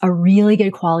really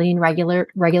good quality and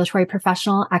regulatory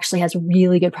professional actually has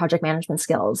really good project management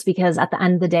skills, because at the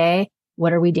end of the day,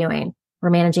 what are we doing? We're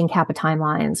managing CAPA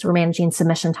timelines. We're managing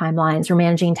submission timelines. We're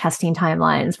managing testing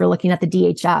timelines. We're looking at the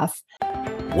DHF.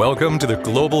 Welcome to the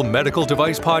Global Medical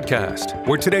Device Podcast,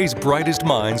 where today's brightest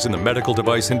minds in the medical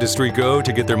device industry go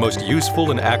to get their most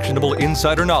useful and actionable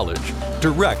insider knowledge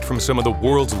direct from some of the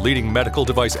world's leading medical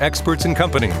device experts and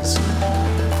companies.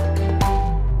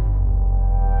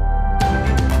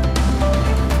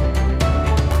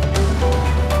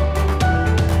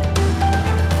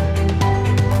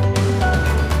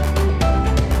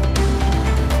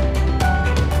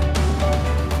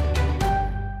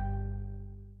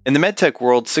 In the medtech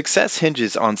world, success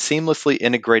hinges on seamlessly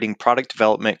integrating product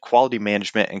development, quality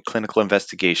management, and clinical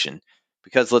investigation.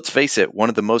 Because let's face it, one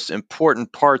of the most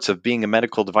important parts of being a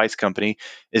medical device company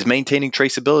is maintaining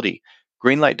traceability.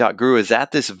 Greenlight.Guru is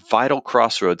at this vital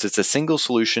crossroads. It's a single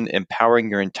solution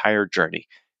empowering your entire journey.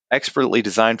 Expertly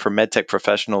designed for medtech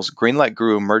professionals, Greenlight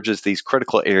Guru merges these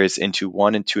critical areas into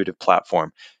one intuitive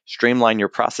platform. Streamline your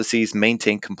processes,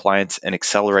 maintain compliance, and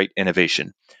accelerate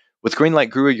innovation. With Greenlight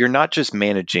Guru, you're not just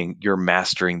managing, you're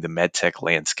mastering the medtech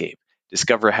landscape.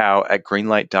 Discover how at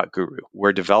greenlight.guru,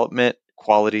 where development,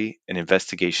 quality, and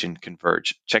investigation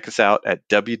converge. Check us out at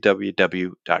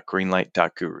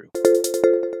www.greenlight.guru.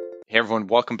 Hey everyone,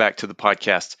 welcome back to the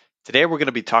podcast. Today we're going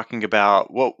to be talking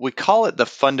about what we call it the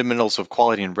fundamentals of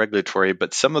quality and regulatory,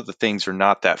 but some of the things are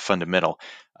not that fundamental.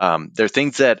 They're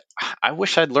things that I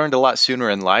wish I'd learned a lot sooner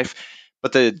in life.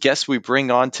 But the guest we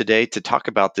bring on today to talk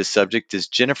about this subject is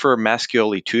Jennifer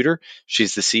Mascioli-Tudor.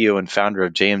 She's the CEO and founder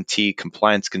of JMT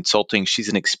Compliance Consulting. She's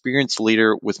an experienced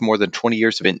leader with more than 20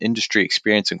 years of industry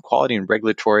experience in quality and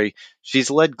regulatory.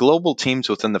 She's led global teams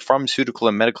within the pharmaceutical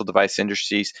and medical device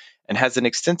industries and has an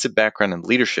extensive background in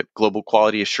leadership, global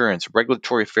quality assurance,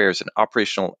 regulatory affairs, and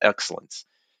operational excellence.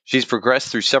 She's progressed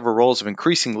through several roles of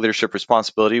increasing leadership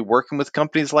responsibility, working with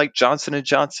companies like Johnson &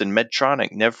 Johnson,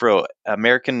 Medtronic, Nevro,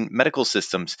 American Medical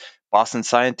Systems, Boston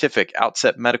Scientific,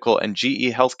 Outset Medical, and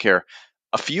GE Healthcare.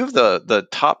 A few of the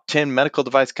top 10 medical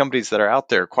device companies that are out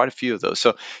there, quite a few of those.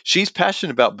 So she's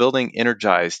passionate about building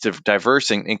energized,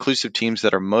 diverse, and inclusive teams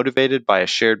that are motivated by a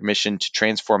shared mission to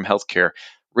transform healthcare.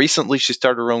 Recently, she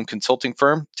started her own consulting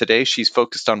firm. Today, she's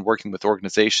focused on working with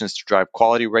organizations to drive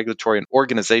quality, regulatory, and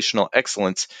organizational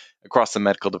excellence across the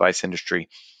medical device industry.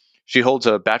 She holds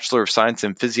a Bachelor of Science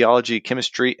in Physiology,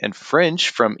 Chemistry, and French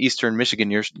from Eastern Michigan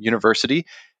University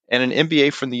and an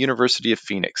MBA from the University of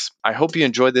Phoenix. I hope you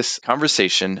enjoy this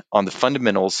conversation on the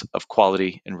fundamentals of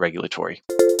quality and regulatory.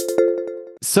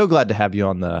 So glad to have you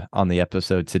on the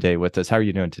episode today with us. How are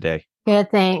you doing today?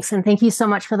 Good, thanks. And thank you so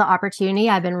much for the opportunity.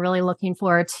 I've been really looking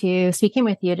forward to speaking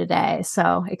with you today.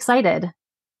 So excited.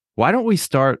 Why don't we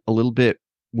start a little bit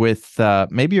with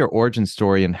maybe your origin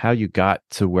story and how you got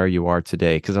to where you are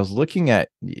today? Because I was looking at,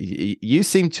 you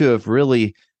seem to have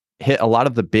really hit a lot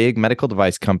of the big medical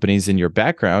device companies in your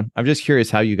background. I'm just curious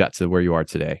how you got to where you are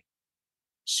today.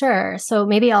 Sure. So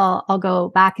maybe I'll go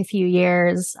back a few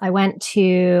years. I'm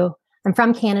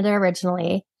from Canada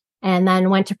originally, and then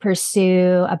went to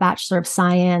pursue a Bachelor of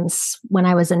Science when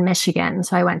I was in Michigan.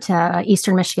 So I went to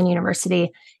Eastern Michigan University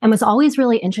and was always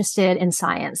really interested in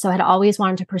science. So I had always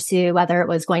wanted to pursue whether it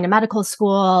was going to medical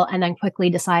school, and then quickly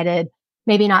decided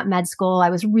maybe not med school. I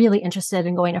was really interested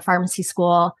in going to pharmacy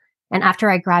school. And after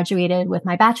I graduated with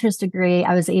my bachelor's degree,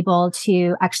 I was able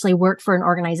to actually work for an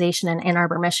organization in Ann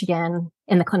Arbor, Michigan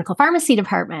in the clinical pharmacy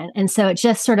department. And so it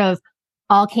just sort of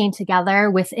all came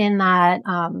together within that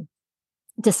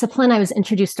discipline. I was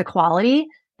introduced to quality.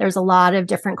 There's a lot of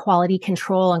different quality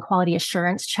control and quality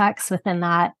assurance checks within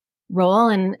that role.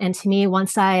 And to me,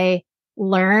 once I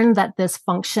learned that this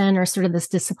function or sort of this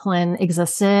discipline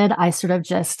existed, I sort of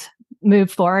just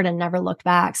moved forward and never looked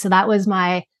back. So that was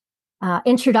my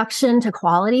introduction to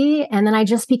quality. And then I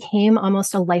just became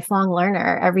almost a lifelong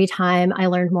learner. Every time I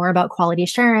learned more about quality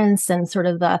assurance and sort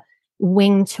of the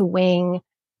wing to wing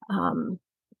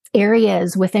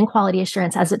areas within quality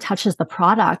assurance as it touches the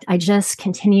product, I just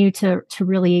continue to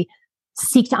really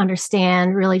seek to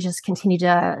understand, really just continue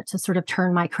to sort of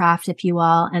turn my craft, if you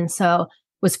will. And so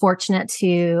was fortunate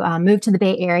to move to the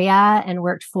Bay Area and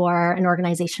worked for an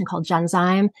organization called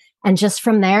Genzyme. And just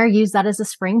from there, used that as a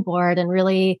springboard and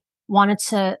really wanted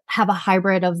to have a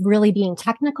hybrid of really being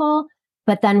technical,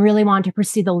 but then really wanted to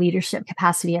pursue the leadership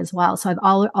capacity as well. So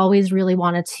I've always really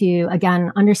wanted to,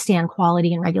 again, understand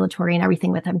quality and regulatory and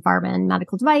everything with pharma and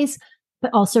medical device,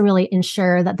 but also really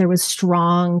ensure that there was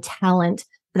strong talent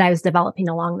that I was developing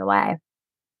along the way.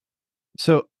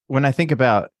 So when I think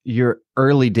about your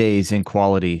early days in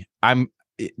quality,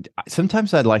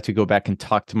 sometimes I'd like to go back and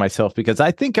talk to myself because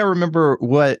I think I remember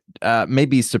what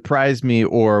maybe surprised me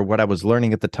or what I was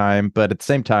learning at the time. But at the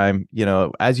same time,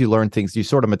 as you learn things, you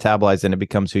sort of metabolize and it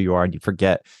becomes who you are and you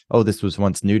forget, oh, this was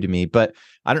once new to me. But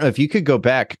I don't know if you could go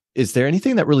back. Is there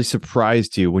anything that really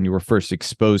surprised you when you were first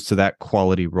exposed to that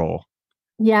quality role?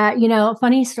 Yeah,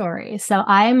 funny story. So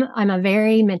I'm a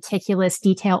very meticulous,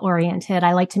 detail oriented.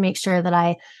 I like to make sure that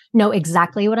I know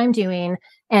exactly what I'm doing.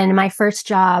 And my first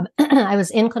job, I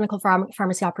was in clinical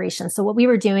pharmacy operations. So what we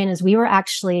were doing is we were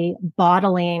actually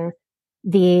bottling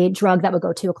the drug that would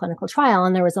go to a clinical trial.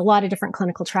 And there was a lot of different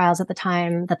clinical trials at the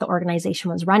time that the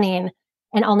organization was running.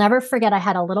 And I'll never forget, I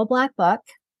had a little black book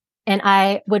and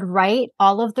I would write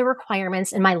all of the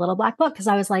requirements in my little black book because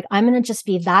I was like, I'm going to just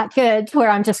be that good where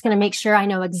I'm just going to make sure I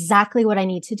know exactly what I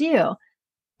need to do.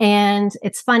 And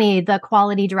it's funny, the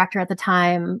quality director at the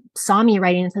time saw me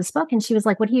writing this book and she was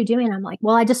like, what are you doing? I'm like,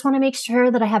 well, I just want to make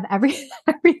sure that I have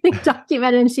everything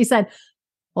documented. And she said,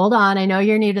 hold on, I know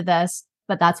you're new to this,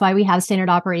 but that's why we have standard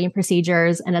operating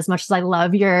procedures. And as much as I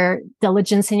love your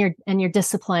diligence and your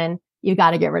discipline, you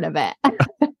got to get rid of it.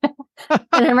 And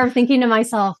I remember thinking to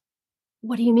myself,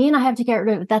 what do you mean I have to get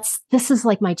rid of it? This is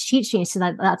like my cheat sheet. So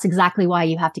that's exactly why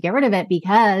you have to get rid of it,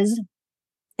 because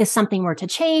if something were to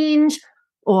change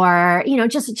or,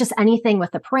 just anything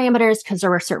with the parameters, because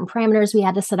there were certain parameters we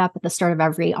had to set up at the start of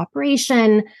every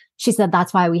operation. She said,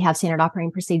 that's why we have standard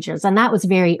operating procedures. And that was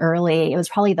very early. It was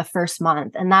probably the first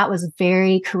month. And that was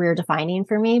very career defining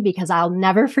for me because I'll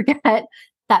never forget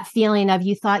that feeling of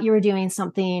you thought you were doing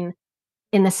something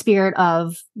in the spirit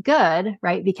of good,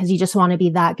 right? Because you just want to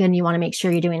be that good and you want to make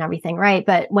sure you're doing everything right.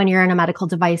 But when you're in a medical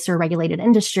device or regulated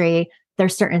industry,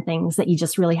 there's certain things that you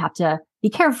just really have to be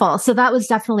careful. So that was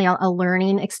definitely a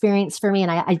learning experience for me.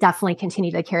 And I definitely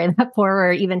continue to carry that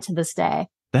forward even to this day.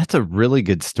 That's a really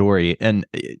good story. And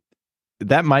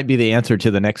that might be the answer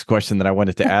to the next question that I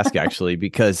wanted to ask, actually,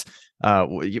 because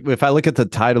if I look at the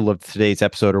title of today's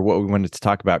episode or what we wanted to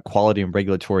talk about, quality and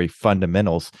regulatory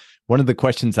fundamentals, one of the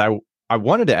questions I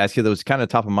wanted to ask you that was kind of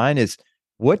top of mind is,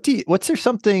 what's there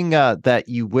something that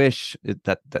you wish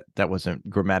that wasn't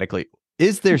grammatically,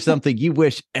 is there something you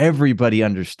wish everybody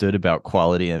understood about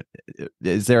quality? And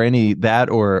is there any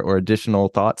that or additional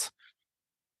thoughts?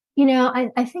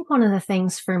 I think one of the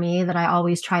things for me that I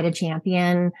always try to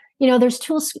champion, there's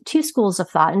two schools of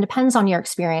thought, and depends on your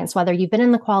experience, whether you've been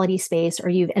in the quality space or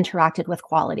you've interacted with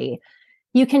quality.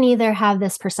 You can either have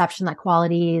this perception that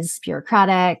quality is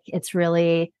bureaucratic, it's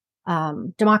really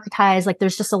democratized, like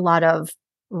there's just a lot of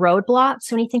roadblocks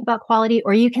when you think about quality,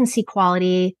 or you can see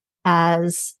quality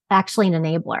as actually an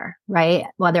enabler, right?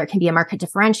 Whether it can be a market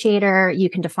differentiator, you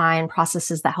can define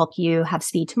processes that help you have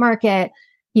speed to market.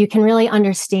 You can really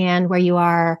understand where you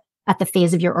are at the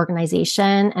phase of your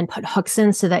organization and put hooks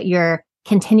in so that you're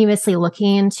continuously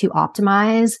looking to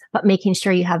optimize, but making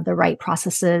sure you have the right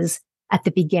processes at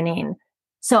the beginning.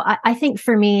 So I think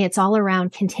for me, it's all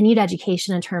around continued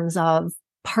education in terms of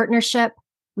partnership.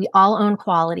 We all own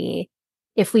quality.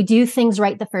 If we do things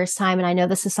right the first time, and I know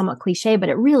this is somewhat cliche, but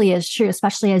it really is true,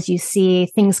 especially as you see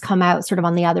things come out sort of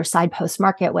on the other side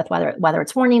post-market with whether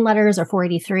it's warning letters or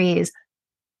 483s,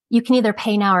 you can either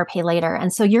pay now or pay later.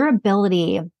 And so your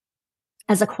ability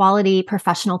as a quality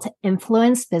professional to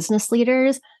influence business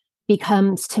leaders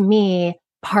becomes, to me,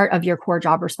 part of your core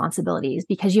job responsibilities,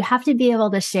 because you have to be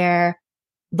able to share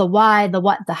the why, the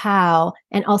what, the how,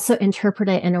 and also interpret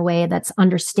it in a way that's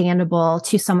understandable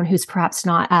to someone who's perhaps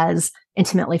not as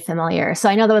intimately familiar. So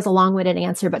I know that was a long-winded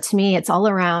answer, but to me, it's all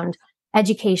around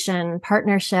education,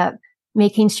 partnership,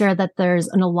 making sure that there's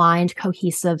an aligned,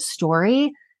 cohesive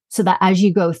story so that as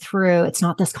you go through, it's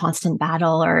not this constant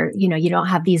battle or, you don't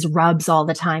have these rubs all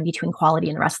the time between quality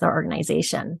and the rest of the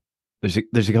organization.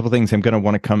 There's a couple of things I'm going to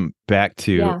want to come back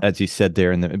to, as you said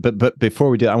there. But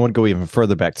before we do, I want to go even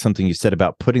further back to something you said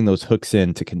about putting those hooks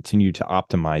in to continue to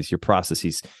optimize your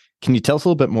processes. Can you tell us a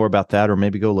little bit more about that, or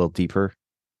maybe go a little deeper?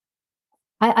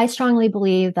 I strongly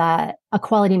believe that a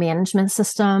quality management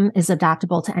system is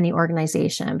adaptable to any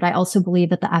organization. But I also believe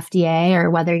that the FDA,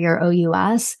 or whether you're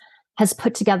OUS, has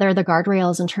put together the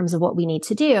guardrails in terms of what we need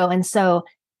to do. And so,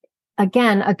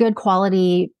 again, a good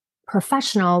quality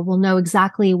professional will know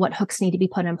exactly what hooks need to be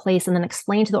put in place and then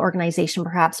explain to the organization,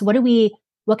 perhaps, what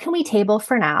can we table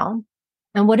for now?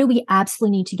 And what do we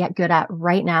absolutely need to get good at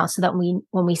right now so that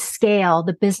when we scale,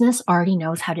 the business already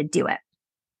knows how to do it.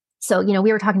 So,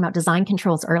 we were talking about design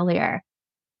controls earlier.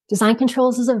 Design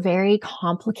controls is a very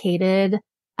complicated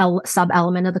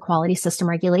sub-element of the quality system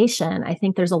regulation. I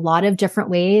think there's a lot of different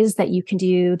ways that you can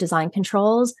do design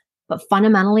controls, but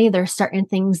fundamentally, there's certain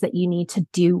things that you need to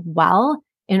do well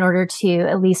in order to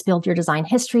at least build your design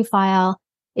history file,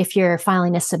 if you're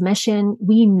filing a submission,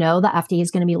 we know the FDA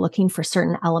is going to be looking for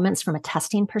certain elements from a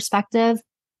testing perspective.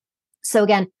 So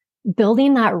again,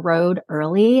 building that road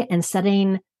early and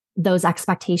setting those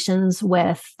expectations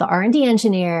with the R&D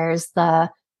engineers, the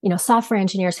software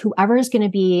engineers, whoever is going to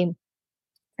be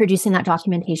producing that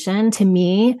documentation, to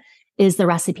me, is the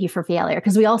recipe for failure.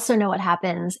 Because we also know what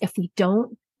happens if we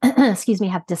don't,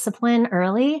 have discipline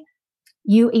early.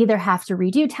 You either have to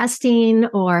redo testing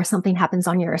or something happens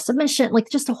on your submission, like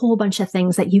just a whole bunch of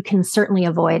things that you can certainly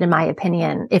avoid, in my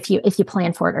opinion, if you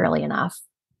plan for it early enough.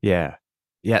 Yeah.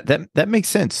 Yeah, that makes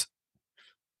sense.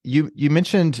 You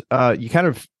mentioned you kind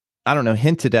of, I don't know,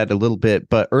 hinted at a little bit,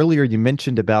 but earlier you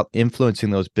mentioned about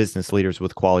influencing those business leaders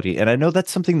with quality. And I know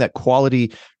that's something that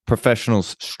quality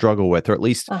professionals struggle with, or at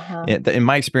least in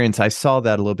my experience, I saw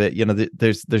that a little bit.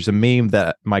 There's a meme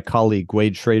that my colleague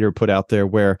Wade Schrader put out there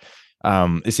where,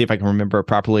 let's see if I can remember it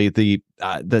properly. The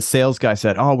sales guy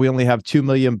said, "Oh, we only have 2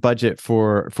 million budget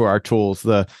for our tools."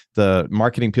 The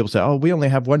marketing people said, "Oh, we only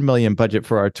have 1 million budget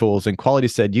for our tools." And quality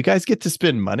said, "You guys get to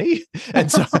spend money."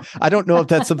 And so I don't know if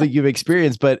that's something you've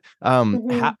experienced, but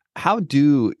how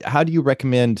do you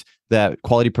recommend that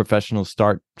quality professionals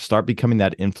start becoming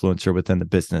that influencer within the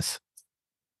business?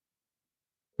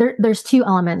 There's two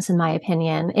elements, in my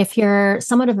opinion. If you're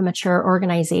somewhat of a mature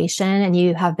organization and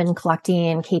you have been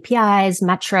collecting KPIs,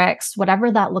 metrics, whatever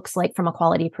that looks like from a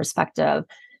quality perspective,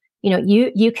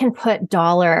 you can put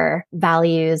dollar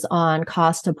values on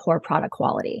cost of poor product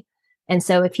quality. And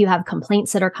so if you have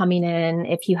complaints that are coming in,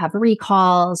 if you have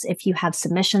recalls, if you have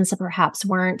submissions that perhaps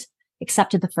weren't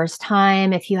accepted the first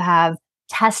time, if you have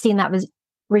testing that was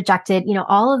rejected,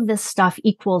 all of this stuff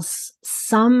equals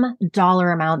some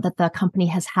dollar amount that the company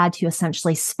has had to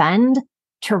essentially spend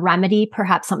to remedy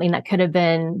perhaps something that could have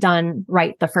been done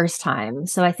right the first time.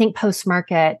 So I think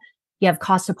post-market, you have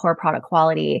cost of poor product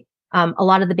quality. A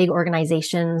lot of the big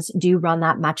organizations do run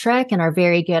that metric and are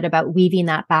very good about weaving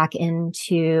that back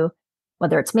into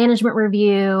whether it's management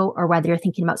review or whether you're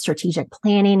thinking about strategic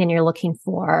planning and you're looking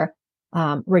for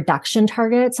reduction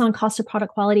targets on cost of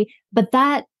product quality. But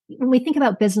that, when we think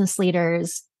about business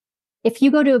leaders, if you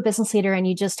go to a business leader and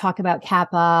you just talk about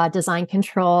CAPA, design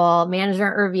control,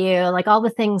 management review, like all the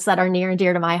things that are near and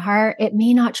dear to my heart, it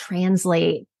may not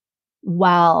translate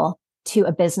well to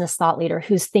a business thought leader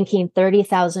who's thinking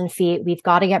 30,000 feet. We've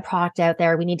got to get product out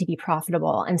there. We need to be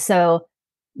profitable. And so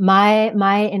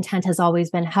my intent has always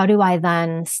been, how do I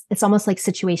then, it's almost like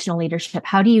situational leadership.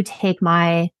 How do you take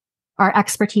our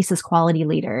expertise as quality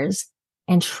leaders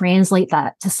and translate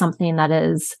that to something that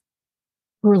is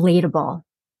relatable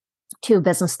to a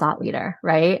business thought leader,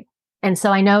 right? And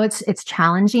so I know it's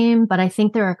challenging, but I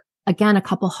think there are, again, a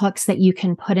couple hooks that you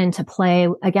can put into play,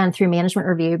 again, through management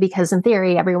review, because in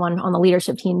theory, everyone on the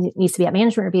leadership team needs to be at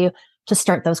management review to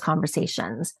start those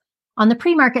conversations. On the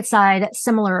pre-market side,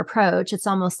 similar approach. It's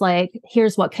almost like,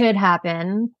 here's what could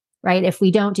happen, right? If we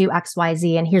don't do X, Y,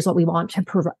 Z, and here's what we want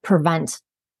to prevent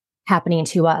happening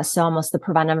to us. So almost the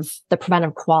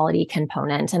preventive quality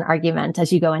component and argument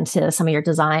as you go into some of your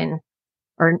design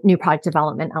or new product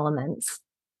development elements.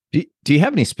 Do you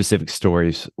have any specific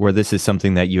stories where this is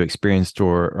something that you experienced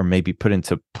or maybe put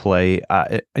into play?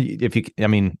 If you,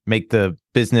 make the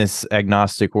business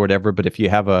agnostic or whatever, but if you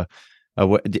have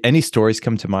any stories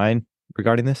come to mind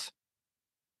regarding this?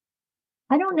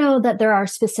 I don't know that there are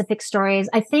specific stories.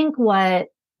 I think what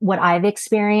I've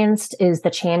experienced is the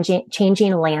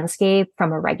changing landscape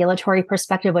from a regulatory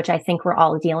perspective, which I think we're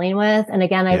all dealing with. And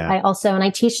again, I also, and I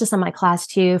teach this in my class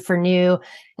too, for new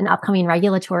and upcoming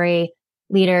regulatory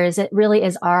leaders, it really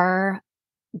is our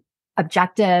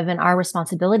objective and our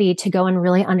responsibility to go and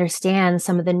really understand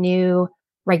some of the new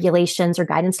regulations or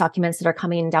guidance documents that are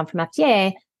coming down from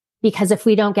FDA. Because if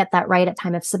we don't get that right at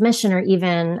time of submission or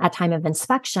even at time of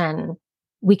inspection,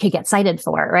 we could get cited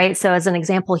for, right? So as an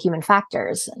example, human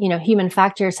factors, human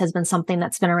factors has been something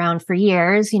that's been around for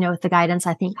years, with the guidance,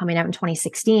 I think, coming out in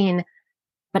 2016,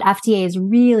 but FDA is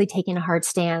really taking a hard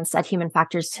stance at human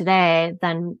factors today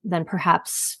than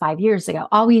perhaps 5 years ago.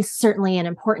 Always certainly an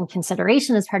important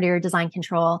consideration as part of your design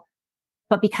control.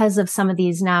 But because of some of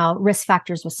these now risk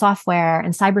factors with software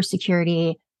and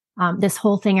cybersecurity, this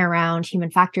whole thing around human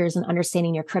factors and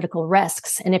understanding your critical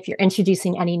risks. And if you're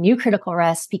introducing any new critical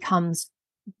risks becomes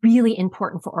really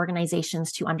important for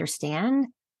organizations to understand.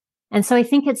 And so I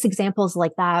think it's examples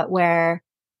like that where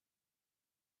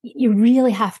you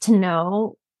really have to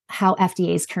know how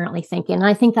FDA is currently thinking. And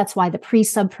I think that's why the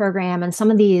pre-sub program and some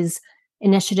of these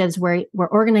initiatives where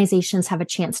organizations have a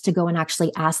chance to go and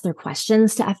actually ask their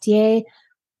questions to FDA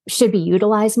should be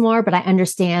utilized more. But I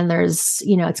understand there's,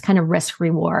 it's kind of risk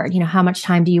reward. How much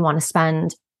time do you want to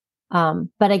spend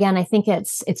But again, I think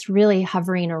it's really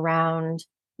hovering around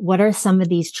what are some of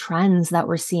these trends that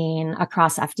we're seeing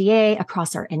across FDA,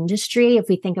 across our industry. If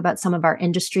we think about some of our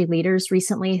industry leaders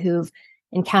recently who've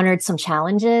encountered some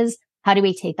challenges, how do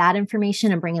we take that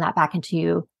information and bring that back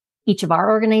into each of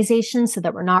our organizations so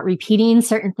that we're not repeating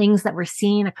certain things that we're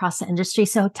seeing across the industry?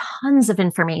 So tons of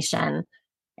information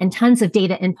and tons of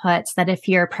data inputs that if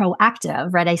you're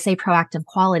proactive, right? I say proactive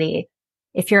quality.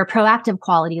 If you're a proactive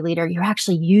quality leader, you're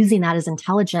actually using that as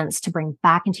intelligence to bring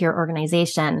back into your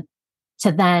organization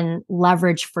to then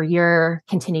leverage for your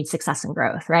continued success and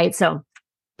growth, right? So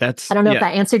I don't know if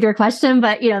that answered your question,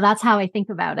 but that's how I think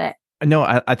about it. No,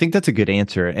 I think that's a good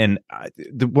answer. And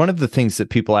one of the things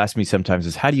that people ask me sometimes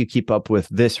is, how do you keep up with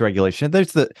this regulation?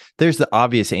 There's the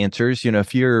obvious answers.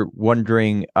 If you're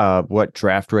wondering what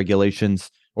draft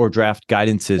regulations or draft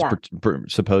guidance is,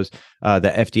 suppose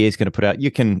the FDA is going to put out,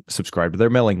 you can subscribe to their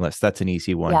mailing list. That's an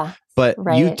easy one. Yeah, but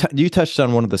right. you touched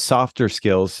on one of the softer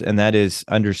skills, and that is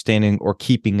understanding or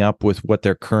keeping up with what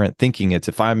their current thinking is.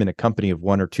 If I'm in a company of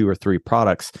 1 or 2 or 3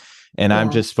 products, and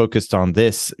I'm just focused on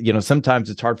this, sometimes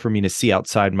it's hard for me to see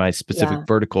outside my specific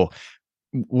vertical.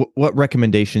 What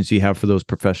recommendations do you have for those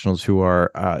professionals who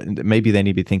are maybe they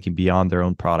need to be thinking beyond their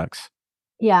own products?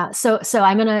 Yeah. So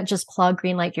I'm going to just plug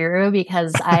Greenlight Guru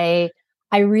because I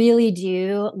really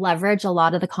do leverage a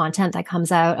lot of the content that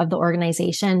comes out of the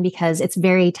organization because it's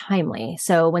very timely.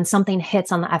 So when something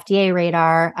hits on the FDA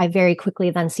radar, I very quickly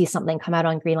then see something come out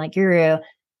on Greenlight Guru.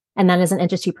 And then as an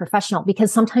industry professional,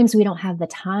 because sometimes we don't have the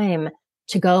time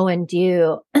to go and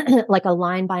do like a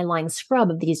line by line scrub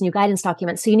of these new guidance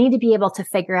documents. So you need to be able to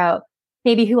figure out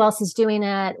maybe who else is doing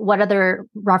it, what other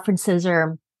references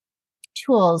or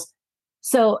tools.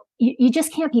 So you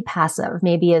just can't be passive,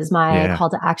 maybe is my call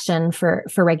to action for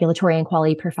regulatory and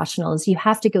quality professionals. You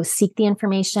have to go seek the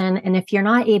information. And if you're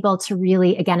not able to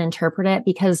really, again, interpret it,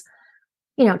 because,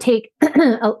 take,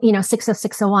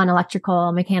 60601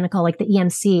 electrical, mechanical, like the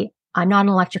EMC. I'm not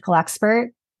an electrical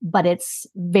expert, but it's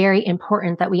very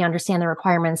important that we understand the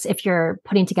requirements if you're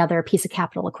putting together a piece of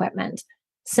capital equipment.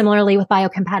 Similarly with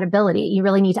biocompatibility, you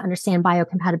really need to understand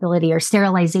biocompatibility or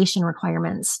sterilization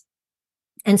requirements.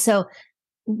 And so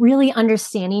really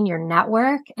understanding your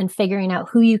network and figuring out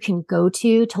who you can go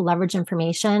to leverage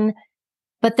information.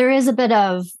 But there is a bit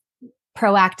of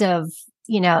proactive,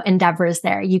 endeavors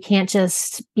there. You can't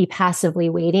just be passively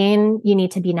waiting. You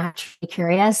need to be naturally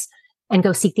curious and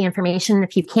go seek the information.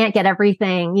 If you can't get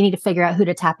everything, you need to figure out who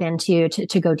to tap into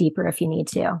to go deeper if you need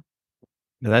to.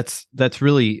 That's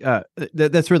really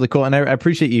that's really cool, and I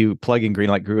appreciate you plugging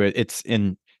Greenlight Guru. It's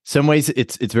in some ways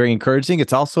it's very encouraging.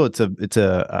 It's also it's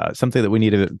a something that we need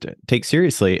to take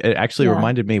seriously. It actually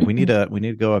reminded me we need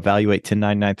to go evaluate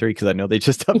 10993 because I know they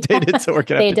just updated, so we're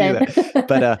gonna have to do that.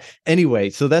 But anyway,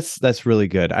 so that's really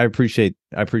good. I appreciate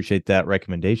that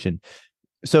recommendation.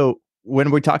 So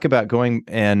when we talk about going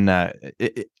and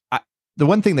the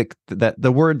one thing that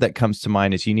the word that comes to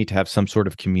mind is you need to have some sort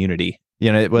of community.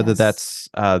 Whether that's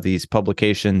these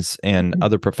publications and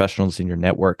other professionals in your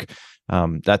network.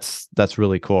 That's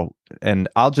really cool. And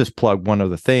I'll just plug one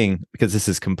other thing because this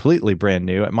is completely brand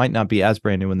new. It might not be as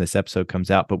brand new when this episode comes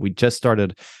out, but we just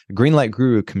started a Greenlight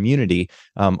Guru community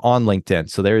on LinkedIn.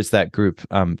 So there's that group.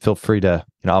 Feel free to,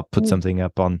 I'll put something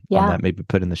up on that, maybe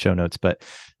put in the show notes. But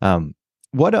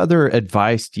what other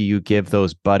advice do you give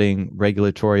those budding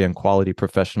regulatory and quality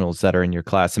professionals that are in your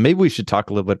class? And maybe we should talk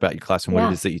a little bit about your class and what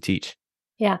it is that you teach.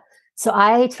 Yeah. So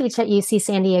I teach at UC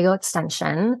San Diego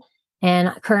Extension,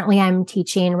 and currently I'm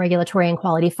teaching regulatory and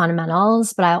quality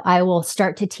fundamentals, but I will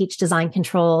start to teach design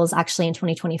controls actually in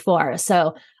 2024.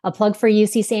 So a plug for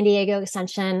UC San Diego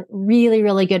Extension, really,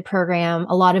 really good program,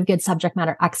 a lot of good subject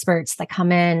matter experts that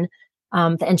come in.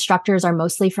 The instructors are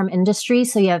mostly from industry.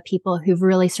 So you have people who've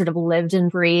really sort of lived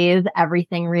and breathed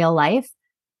everything real life.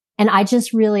 And I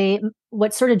just really,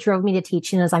 what sort of drove me to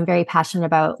teaching is I'm very passionate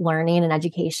about learning and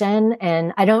education.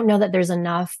 And I don't know that there's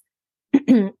enough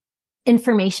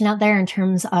information out there in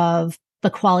terms of the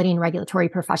quality and regulatory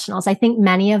professionals. I think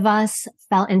many of us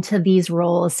fell into these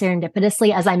roles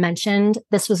serendipitously. As I mentioned,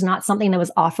 this was not something that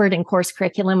was offered in course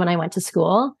curriculum when I went to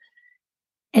school.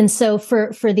 And so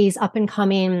for these up and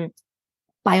coming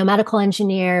biomedical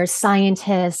engineers,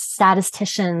 scientists,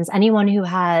 statisticians, anyone who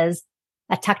has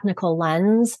a technical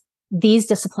lens, these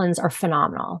disciplines are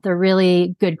phenomenal. They're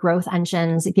really good growth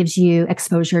engines. It gives you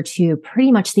exposure to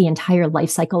pretty much the entire life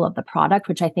cycle of the product,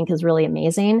 which I think is really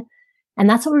amazing. And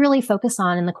that's what we really focus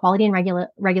on in the quality and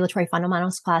regulatory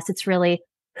fundamentals class. It's really,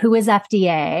 who is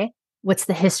FDA? What's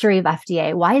the history of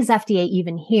FDA? Why is FDA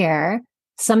even here?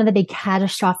 Some of the big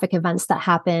catastrophic events that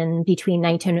happened between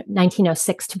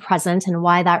 1906 to present and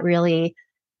why that really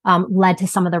led to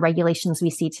some of the regulations we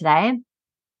see today.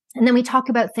 And then we talk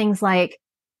about things like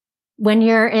when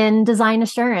you're in design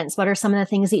assurance, what are some of the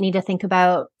things that you need to think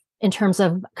about in terms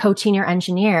of coaching your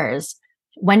engineers?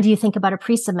 When do you think about a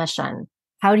pre-submission?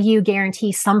 How do you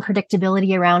guarantee some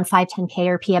predictability around 510K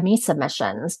or PME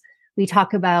submissions? We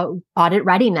talk about audit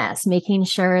readiness, making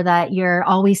sure that you're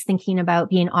always thinking about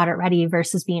being audit ready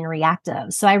versus being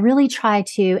reactive. So I really try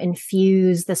to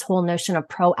infuse this whole notion of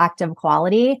proactive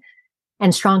quality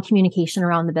and strong communication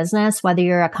around the business, whether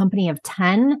you're a company of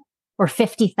 10 or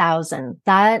 50,000.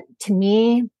 That, to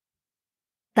me,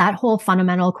 that whole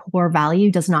fundamental core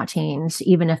value does not change,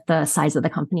 even if the size of the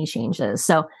company changes.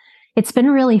 So it's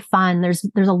been really fun. There's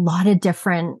a lot of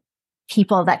different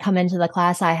people that come into the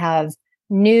class. I have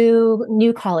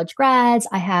new college grads.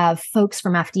 I have folks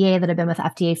from FDA that have been with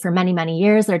FDA for many, many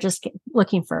years. They're just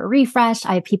looking for a refresh.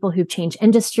 I have people who've changed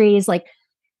industries. Like,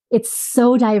 it's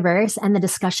so diverse and the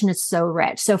discussion is so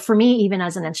rich. So for me, even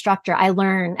as an instructor, I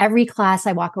learn every class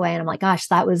I walk away and I'm like, gosh,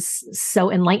 that was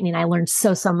so enlightening. I learned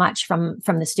so much from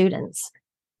the students.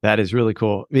 That is really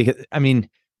cool. Because I mean,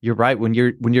 you're right. When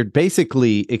you're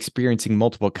basically experiencing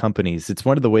multiple companies, it's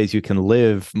one of the ways you can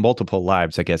live multiple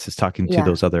lives, I guess, is talking to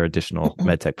those other additional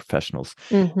medtech professionals.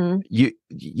 Mm-hmm.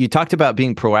 You talked about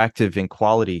being proactive in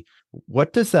quality.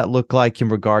 What does that look like in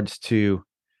regards to,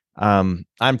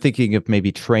 I'm thinking of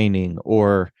maybe training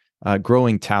or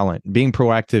growing talent, being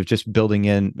proactive, just building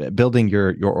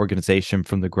your organization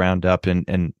from the ground up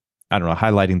and I don't know,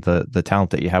 highlighting the talent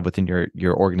that you have within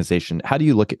your organization. How do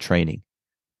you look at training?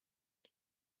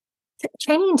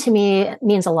 Training to me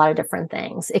means a lot of different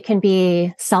things. It can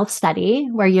be self-study,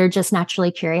 where you're just naturally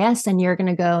curious and you're going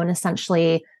to go and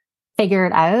essentially figure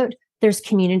it out. There's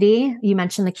community. You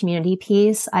mentioned the community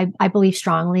piece. I believe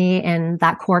strongly in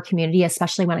that core community,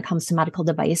 especially when it comes to medical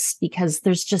device, because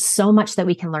there's just so much that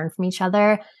we can learn from each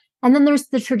other. And then there's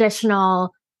the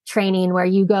traditional training where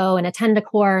you go and attend a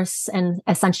course and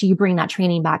essentially you bring that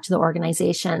training back to the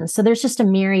organization. So there's just a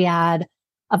myriad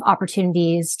of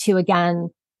opportunities to, again,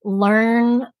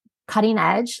 learn cutting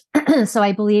edge. So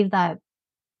I believe that,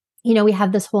 we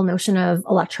have this whole notion of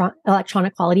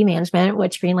electronic quality management,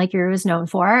 which Greenlight Guru is known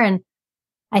for. And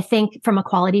I think from a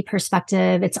quality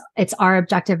perspective, it's our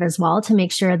objective as well to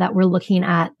make sure that we're looking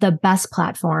at the best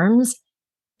platforms,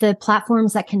 the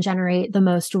platforms that can generate the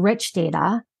most rich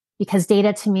data, because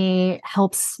data to me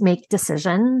helps make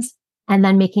decisions. And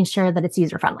then making sure that it's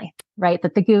user-friendly, right?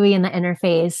 That the GUI and the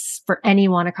interface for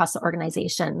anyone across the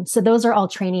organization. So those are all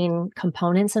training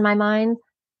components in my mind,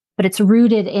 but it's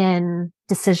rooted in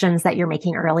decisions that you're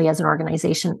making early as an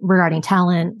organization regarding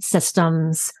talent,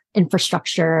 systems,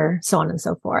 infrastructure, so on and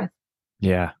so forth.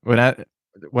 Yeah.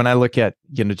 When I look at,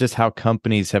 just how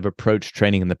companies have approached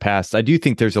training in the past, I do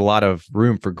think there's a lot of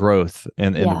room for growth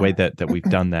in the way that we've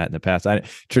done that in the past.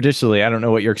 Traditionally, I don't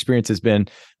know what your experience has been.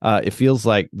 It feels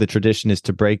like the tradition is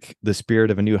to break the spirit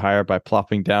of a new hire by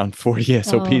plopping down 40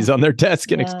 SOPs on their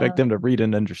desk and expect them to read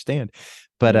and understand.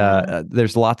 But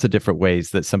there's lots of different ways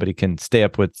that somebody can stay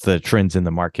up with the trends in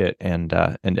the market and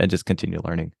just continue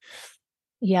learning.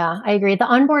 Yeah, I agree. The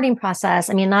onboarding process,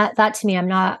 I mean, that to me, I'm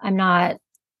not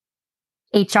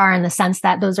HR in the sense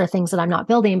that those are things that I'm not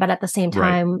building, but at the same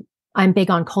time, right, I'm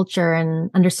big on culture and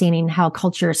understanding how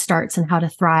culture starts and how to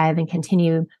thrive and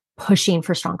continue pushing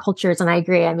for strong cultures. And I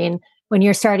agree. I mean, when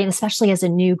you're starting, especially as a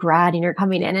new grad and you're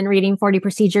coming in and reading 40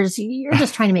 procedures, you're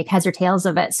just trying to make heads or tails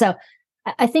of it. So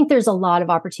I think there's a lot of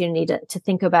opportunity to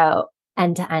think about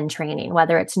end-to-end training,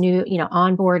 whether it's new,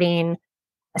 onboarding,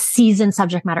 a seasoned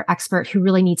subject matter expert who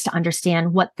really needs to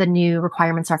understand what the new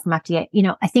requirements are from FDA.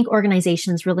 I think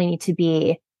organizations really need to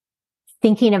be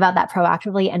thinking about that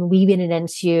proactively and weaving it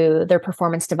into their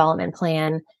performance development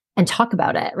plan and talk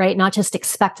about it, right? Not just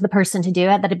expect the person to do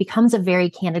it, that it becomes a very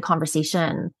candid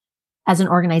conversation as an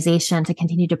organization to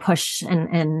continue to push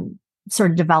and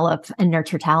sort of develop and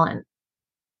nurture talent.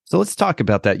 So let's talk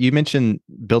about that. You mentioned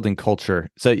building culture.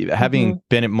 So having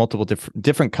been at multiple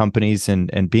different companies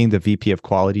and being the VP of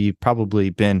quality, you've probably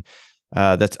been,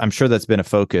 I'm sure that's been a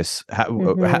focus.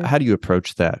 How do you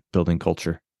approach that, building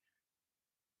culture?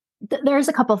 There's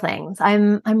a couple things.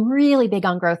 I'm really big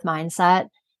on growth mindset,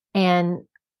 and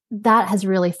that has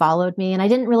really followed me. And I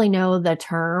didn't really know the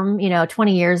term,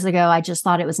 20 years ago. I just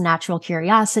thought it was natural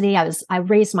curiosity. I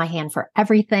raised my hand for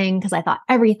everything because I thought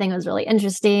everything was really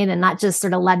interesting. And that just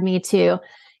sort of led me to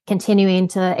continuing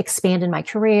to expand in my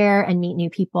career and meet new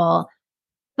people.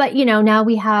 But, now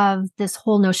we have this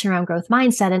whole notion around growth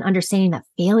mindset and understanding that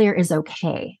failure is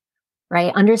okay,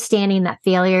 right? Understanding that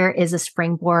failure is a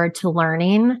springboard to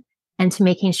learning and to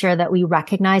making sure that we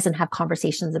recognize and have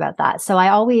conversations about that. So I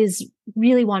always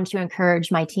really want to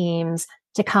encourage my teams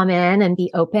to come in and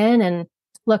be open and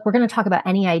look, we're going to talk about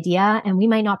any idea and we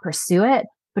might not pursue it,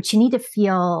 but you need to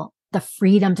feel the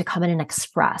freedom to come in and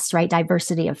express, right?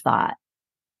 Diversity of thought.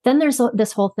 Then there's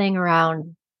this whole thing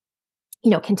around,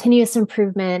 continuous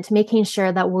improvement, making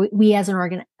sure that we as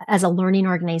a learning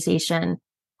organization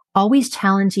always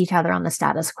challenge each other on the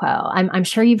status quo. I'm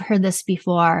sure you've heard this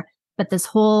before, but this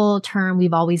whole term,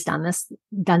 we've always done this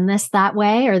that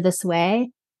way or this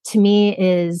way, to me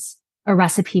is a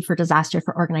recipe for disaster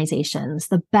for organizations.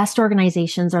 The best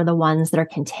organizations are the ones that are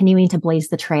continuing to blaze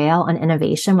the trail on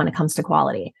innovation when it comes to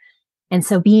quality. And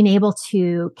so being able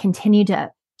to continue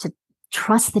to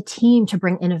trust the team to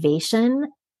bring innovation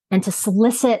and to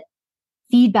solicit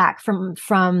feedback from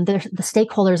the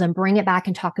stakeholders and bring it back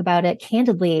and talk about it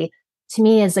candidly, to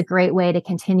me is a great way to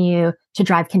continue to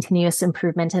drive continuous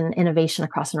improvement and innovation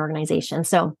across an organization.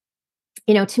 So,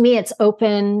 to me, it's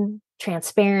open,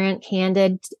 transparent,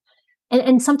 candid,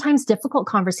 and sometimes difficult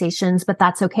conversations, but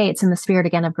that's okay. It's in the spirit,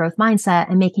 again, of growth mindset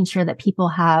and making sure that people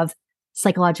have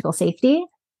psychological safety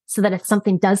so that if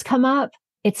something does come up,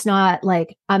 it's not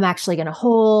like, I'm actually going to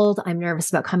hold, I'm nervous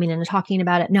about coming in and talking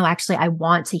about it. No, actually, I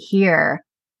want to hear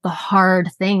the hard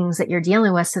things that you're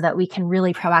dealing with so that we can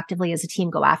really proactively as a team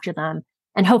go after them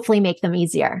and hopefully make them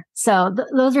easier. So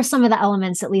those are some of the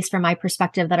elements, at least from my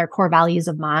perspective, that are core values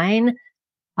of mine.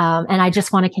 And I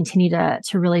just want to continue to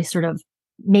really sort of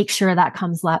make sure that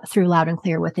comes through loud and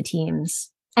clear with the teams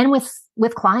and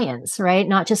with clients, right?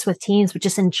 Not just with teams, but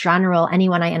just in general,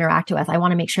 anyone I interact with. I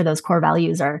want to make sure those core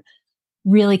values are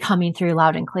really coming through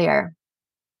loud and clear.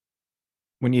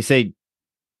 When you say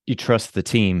you trust the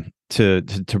team to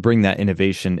bring that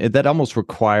innovation, that almost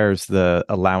requires the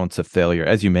allowance of failure.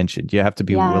 As you mentioned, you have to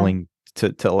be willing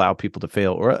to allow people to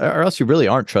fail, or else you really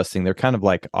aren't trusting. They're kind of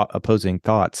like opposing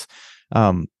thoughts.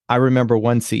 I remember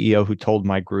one CEO who told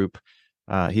my group,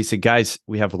 he said, guys,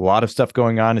 we have a lot of stuff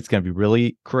going on. It's going to be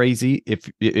really crazy.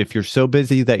 If you're so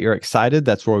busy that you're excited,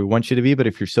 that's where we want you to be. But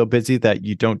if you're so busy that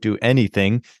you don't do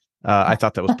anything, I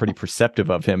thought that was pretty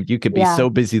perceptive of him. You could be so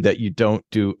busy that you don't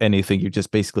do anything. You just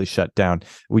basically shut down.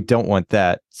 We don't want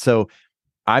that. So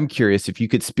I'm curious if you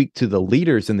could speak to the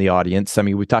leaders in the audience. I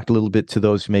mean, we talked a little bit to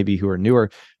those maybe who are newer.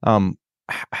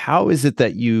 How is it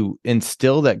that you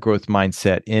instill that growth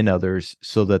mindset in others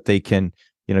so that they can,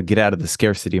 get out of the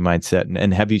scarcity mindset?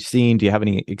 And do you have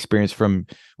any experience from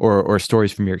or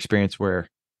stories from your experience where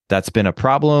that's been a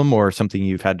problem or something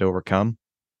you've had to overcome?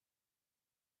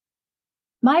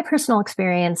 My personal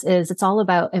experience is it's all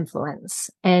about influence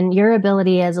and your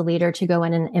ability as a leader to go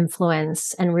in and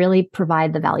influence and really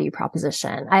provide the value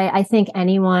proposition. I think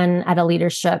anyone in a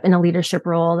leadership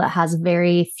role that has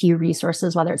very few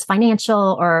resources, whether it's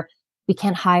financial or we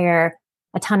can't hire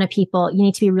a ton of people, you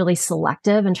need to be really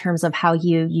selective in terms of how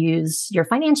you use your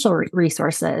financial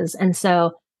resources. And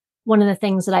so one of the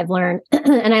things that I've learned,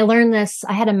 and I learned this,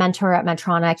 I had a mentor at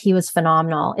Medtronic. He was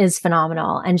phenomenal,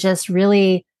 and just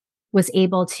really was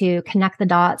able to connect the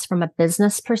dots from a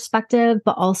business perspective,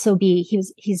 but also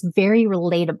he's very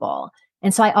relatable.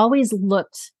 And so I always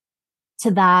looked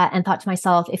to that and thought to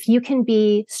myself, if you can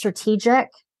be strategic,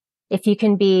 if you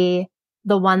can be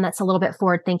the one that's a little bit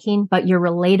forward thinking, but you're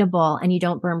relatable and you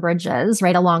don't burn bridges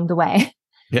right along the way,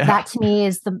 that to me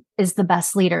is the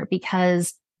best leader,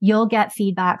 because you'll get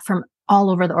feedback from all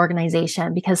over the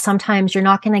organization, because sometimes you're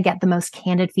not going to get the most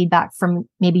candid feedback from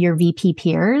maybe your VP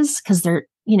peers because they're,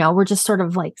 we're just sort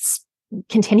of like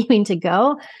continuing to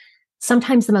go.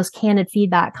 Sometimes the most candid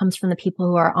feedback comes from the people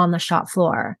who are on the shop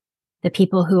floor, the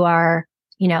people who are,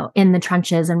 in the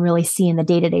trenches and really seeing the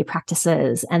day-to-day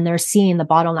practices, and they're seeing the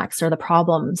bottlenecks or the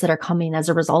problems that are coming as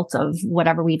a result of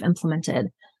whatever we've implemented.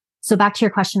 So back to your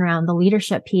question around the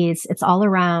leadership piece, it's all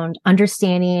around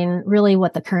understanding really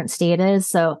what the current state is.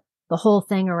 So the whole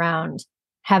thing around,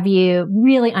 have you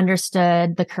really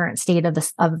understood the current state of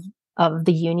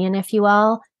the union, if you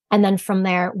will? And then from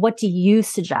there, what do you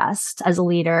suggest as a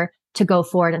leader to go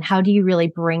forward? And how do you really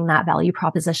bring that value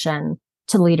proposition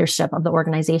to the leadership of the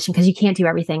organization? Because you can't do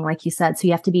everything, like you said. So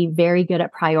you have to be very good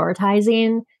at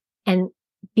prioritizing and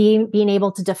being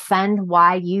able to defend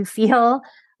why you feel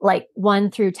like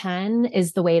 1 through 10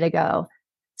 is the way to go.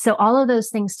 So all of those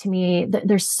things, to me,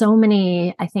 there's so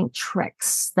many, I think,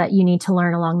 tricks that you need to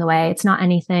learn along the way. It's not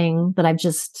anything that I've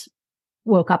just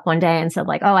woke up one day and said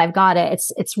like, oh, I've got it.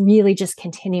 It's really just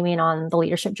continuing on the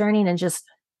leadership journey and just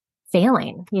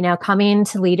failing, coming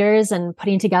to leaders and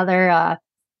putting together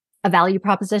a value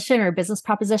proposition or a business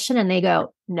proposition. And they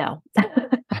go, no,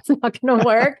 that's not going to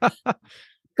work.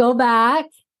 Go back.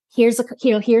 Here's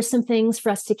some things for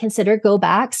us to consider. Go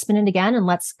back, spin it again, and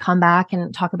let's come back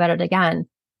and talk about it again.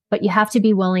 But you have to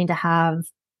be willing to have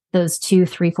those 2,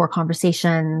 3, 4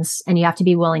 conversations, and you have to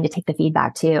be willing to take the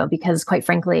feedback too, because quite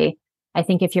frankly, I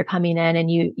think if you're coming in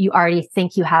and you already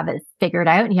think you have it figured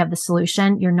out and you have the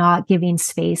solution, you're not giving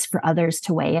space for others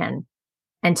to weigh in.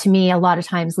 And to me, a lot of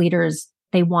times leaders,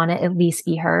 they want to at least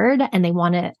be heard and they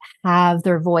want to have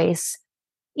their voice,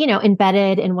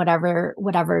 embedded in whatever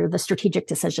the strategic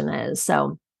decision is.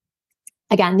 So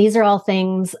again, these are all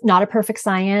things, not a perfect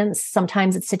science.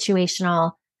 Sometimes it's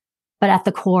situational, but at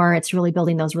the core, it's really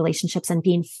building those relationships and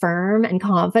being firm and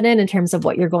confident in terms of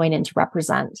what you're going in to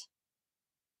represent.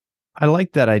 I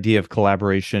like that idea of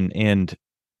collaboration, and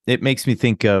it makes me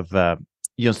think of,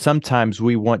 sometimes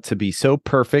we want to be so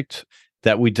perfect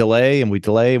that we delay and we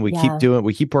keep doing it,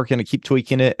 we keep working it, keep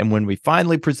tweaking it. And when we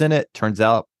finally present it, turns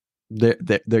out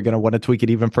they're going to want to tweak it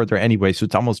even further anyway. So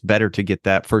it's almost better to get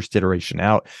that first iteration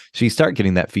out, so you start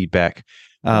getting that feedback.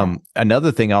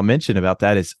 Another thing I'll mention about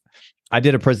that is I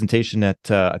did a presentation at,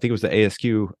 I think it was the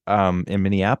ASQ in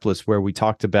Minneapolis, where we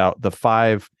talked about the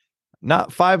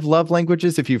not 5 love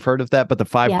languages, if you've heard of that, but the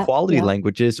 5 quality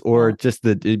languages, or just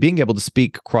the being able to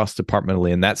speak cross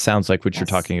departmentally. And that sounds like what you're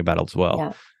talking about as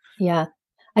well. Yeah.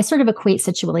 I sort of equate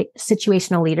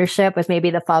situational leadership with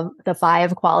maybe the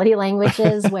 5 quality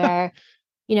languages where,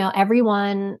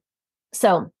 everyone.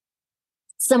 So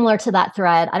similar to that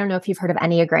thread, I don't know if you've heard of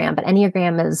Enneagram, but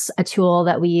Enneagram is a tool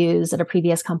that we use at a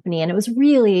previous company. And it was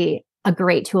really a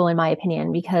great tool, in my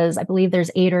opinion, because I believe there's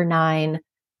 8 or 9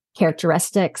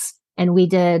 characteristics. And we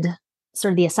did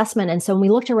sort of the assessment. And so when we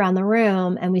looked around the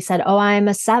room and we said, oh, I'm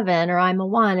a 7 or I'm a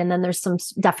 1, and then there's some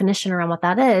definition around what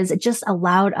that is, it just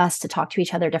allowed us to talk to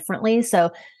each other differently.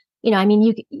 So,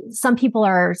 some people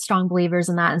are strong believers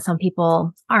in that and some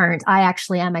people aren't. I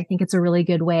actually am. I think it's a really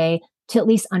good way to at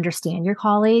least understand your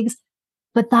colleagues.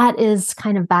 But that is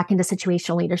kind of back into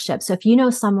situational leadership. So if you know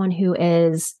someone who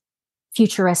is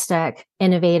futuristic,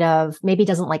 innovative, maybe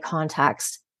doesn't like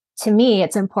context, to me,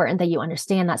 it's important that you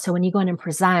understand that. So when you go in and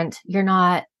present, you're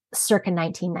not circa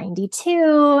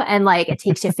 1992 and it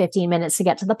takes you 15 minutes to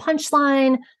get to the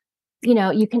punchline.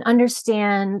 You can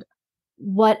understand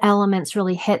what elements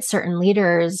really hit certain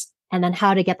leaders and then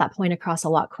how to get that point across a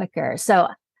lot quicker. So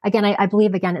again, I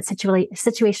believe, it's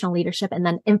situational leadership and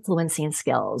then influencing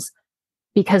skills.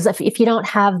 Because if you don't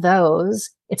have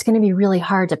those, it's going to be really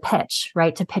hard to pitch,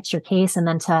 right? To pitch your case and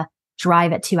then to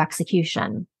drive it to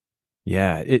execution.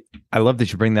 Yeah, I love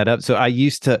that you bring that up. So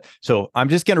I'm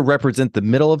just going to represent the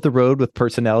middle of the road with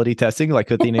personality testing,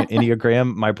 like with the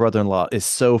Enneagram. My brother-in-law is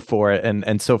so for it.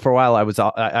 And so for a while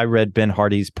I read Ben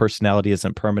Hardy's Personality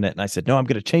Isn't Permanent. And I said, no, I'm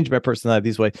going to change my personality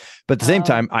this way. But at the same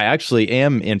time, I actually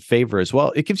am in favor as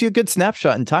well. It gives you a good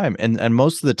snapshot in time. And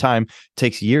most of the time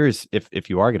takes years if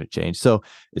you are going to change. So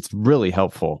it's really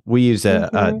helpful. We use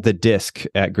the DISC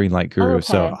at Greenlight Guru. Okay.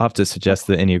 So I'll have to suggest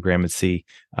the Enneagram and see.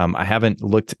 I haven't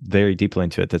looked very deeply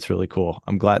into it. That's really cool.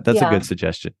 I'm glad. That's a good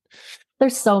suggestion.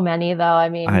 There's so many though. I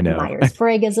mean, I know.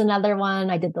 Myers-Briggs is another one.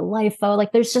 I did the LIFO.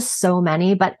 There's just so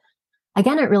many. But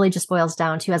again, it really just boils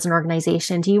down to, as an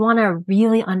organization, do you want to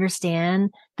really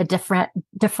understand the different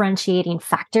differentiating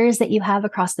factors that you have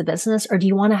across the business? Or do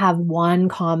you want to have one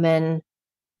common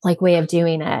way of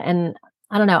doing it? And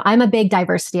I don't know. I'm a big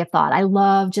diversity of thought. I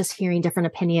love just hearing different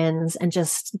opinions and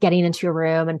just getting into a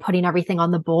room and putting everything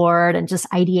on the board and just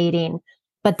ideating,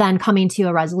 but then coming to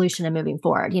a resolution and moving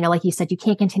forward. Like you said, you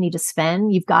can't continue to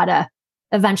spin. You've got to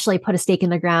eventually put a stake in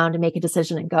the ground and make a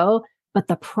decision and go. But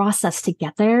the process to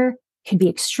get there can be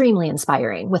extremely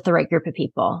inspiring with the right group of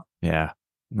people. Yeah,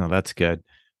 no, that's good.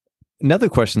 Another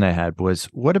question I had was,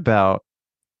 what about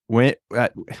when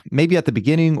maybe at the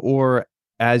beginning or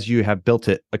as you have built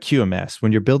it, a QMS,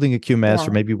 when you're building a QMS,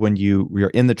 or maybe when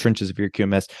you're in the trenches of your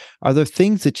QMS, are there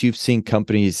things that you've seen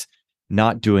companies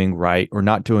not doing right or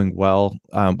not doing well?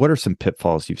 What are some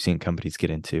pitfalls you've seen companies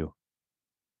get into?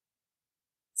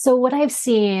 So what I've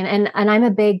seen, and I'm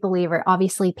a big believer,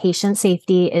 obviously patient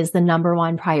safety is the number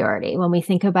one priority. When we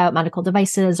think about medical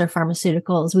devices or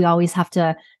pharmaceuticals, we always have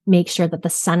to make sure that the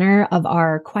center of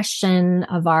our question,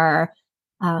 of our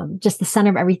just the center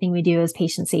of everything we do is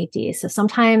patient safety. So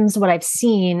sometimes what I've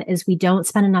seen is we don't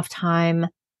spend enough time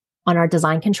on our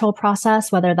design control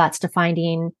process, whether that's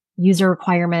defining user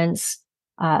requirements,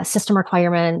 system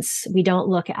requirements. We don't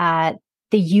look at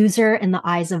the user in the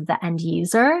eyes of the end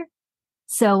user.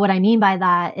 So what I mean by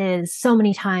that is so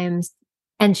many times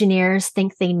engineers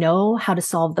think they know how to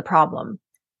solve the problem,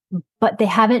 but they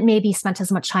haven't maybe spent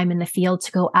as much time in the field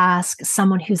to go ask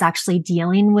someone who's actually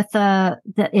dealing with the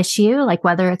issue, like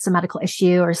whether it's a medical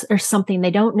issue or something.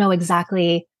 They don't know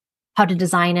exactly how to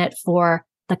design it for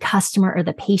the customer or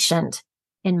the patient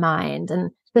in mind.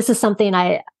 And this is something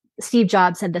Steve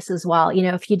Jobs said this as well.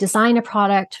 If you design a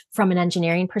product from an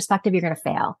engineering perspective, you're going to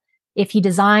fail. If you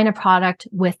design a product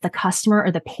with the customer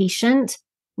or the patient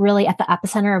really at the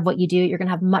epicenter of what you do, you're going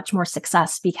to have much more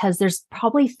success, because there's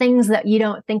probably things that you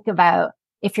don't think about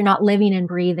if you're not living and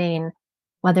breathing,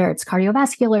 whether it's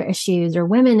cardiovascular issues or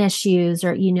women issues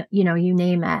or, you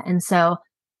name it. And so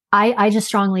I just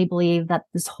strongly believe that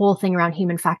this whole thing around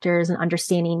human factors and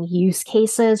understanding use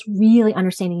cases, really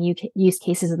understanding use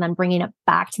cases and then bringing it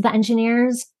back to the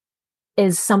engineers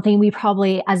is something we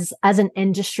probably as an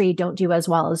industry don't do as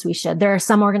well as we should. There are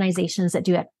some organizations that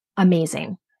do it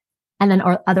amazing. And then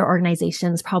other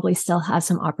organizations probably still have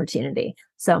some opportunity.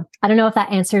 So I don't know if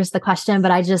that answers the question, but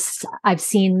I've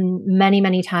seen many,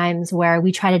 many times where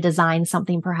we try to design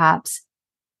something perhaps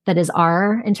that is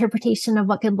our interpretation of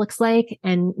what good looks like.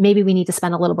 And maybe we need to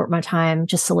spend a little bit more time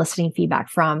just soliciting feedback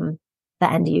from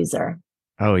the end user.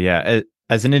 Oh yeah.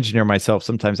 As an engineer myself,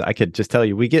 sometimes I could just tell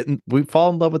you, we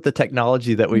fall in love with the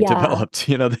technology that we've developed,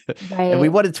 right. And we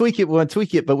want to tweak it,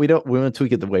 but we want to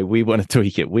tweak it the way we want to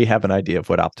tweak it. We have an idea of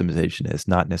what optimization is,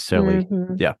 not necessarily.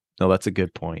 Mm-hmm. Yeah, no, that's a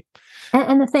good point.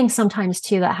 And the thing sometimes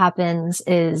too that happens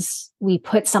is we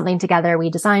put something together, we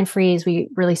design freeze, we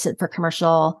release it for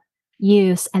commercial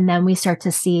use, and then we start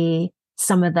to see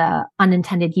some of the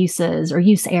unintended uses or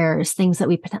use errors, things that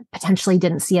we potentially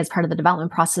didn't see as part of the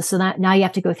development process. So that now you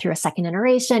have to go through a second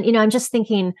iteration. I'm just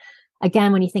thinking,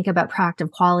 again, when you think about proactive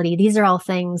quality, these are all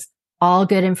things, all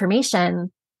good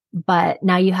information, but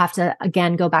now you have to,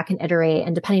 again, go back and iterate.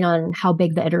 And depending on how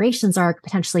big the iterations are,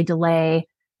 potentially delay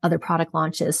other product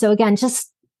launches. So again,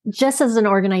 just as an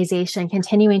organization,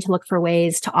 continuing to look for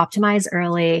ways to optimize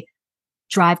early,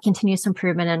 drive continuous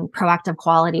improvement and proactive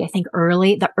quality. I think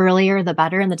the earlier, the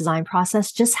better in the design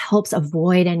process just helps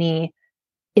avoid any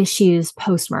issues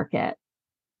post-market.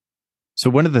 So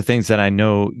one of the things that I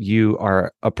know you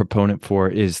are a proponent for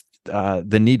is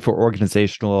the need for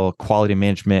organizational quality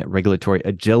management, regulatory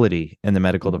agility in the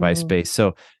medical device space.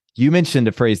 So you mentioned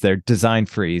a phrase there, design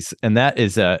freeze, and that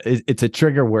is it's a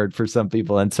trigger word for some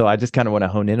people. And so I just kind of want to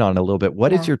hone in on it a little bit.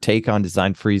 What is your take on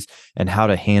design freeze and how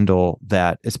to handle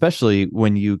that, especially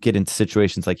when you get into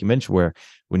situations like you mentioned where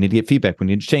we need to get feedback, we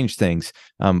need to change things.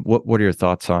 What are your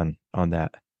thoughts on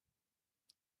that?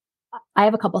 I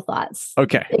have a couple thoughts.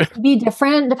 Okay. It could be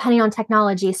different depending on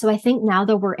technology. So I think now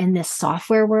that we're in this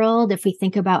software world, if we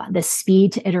think about the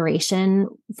speed to iteration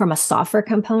from a software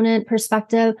component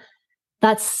perspective,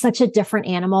 that's such a different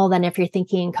animal than if you're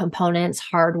thinking components,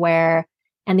 hardware.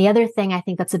 And the other thing I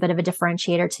think that's a bit of a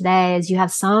differentiator today is you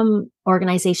have some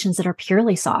organizations that are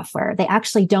purely software. They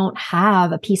actually don't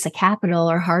have a piece of capital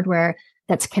or hardware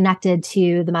that's connected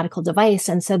to the medical device.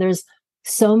 And so there's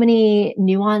so many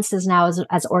nuances now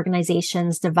as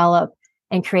organizations develop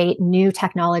and create new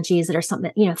technologies that are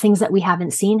something, things that we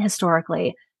haven't seen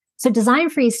historically. So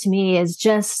design freeze to me is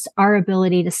just our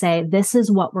ability to say, this is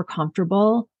what we're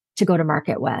comfortable to go to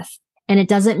market with. And it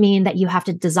doesn't mean that you have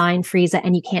to design freeze it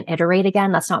and you can't iterate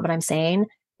again. That's not what I'm saying.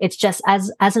 It's just as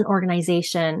an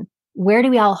organization, where do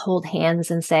we all hold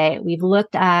hands and say, we've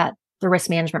looked at the risk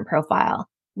management profile.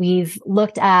 We've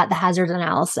looked at the hazard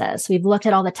analysis. We've looked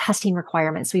at all the testing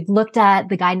requirements. We've looked at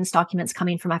the guidance documents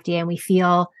coming from FDA, and we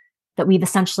feel that we've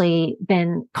essentially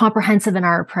been comprehensive in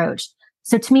our approach.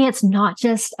 So to me, it's not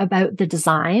just about the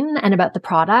design and about the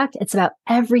product. It's about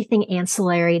everything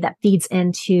ancillary that feeds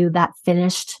into that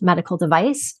finished medical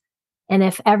device. And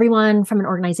if everyone from an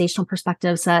organizational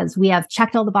perspective says, we have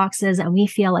checked all the boxes and we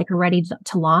feel like we're ready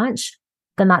to launch,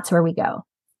 then that's where we go.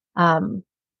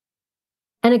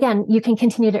 And again, you can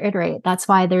continue to iterate. That's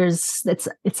why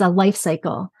it's a life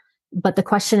cycle. But the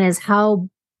question is, how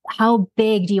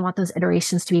big do you want those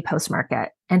iterations to be post-market?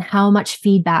 And how much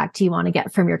feedback do you want to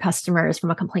get from your customers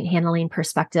from a complaint handling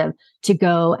perspective to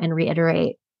go and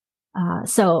reiterate?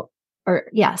 So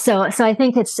I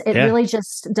think it really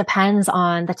just depends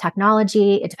on the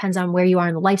technology. It depends on where you are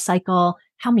in the life cycle.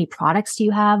 How many products do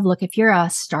you have? Look, if you're a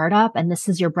startup and this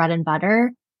is your bread and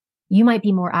butter, you might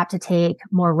be more apt to take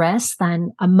more risks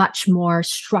than a much more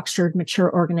structured,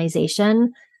 mature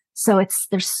organization. So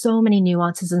there's so many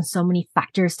nuances and so many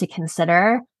factors to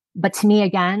consider. But to me,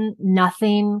 again,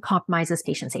 nothing compromises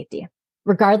patient safety.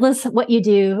 Regardless of what you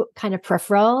do, kind of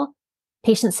peripheral,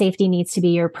 patient safety needs to be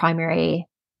your primary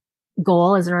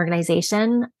goal as an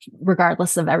organization,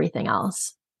 regardless of everything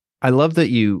else. I love that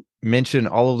you mentioned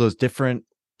all of those different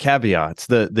caveats,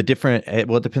 the different,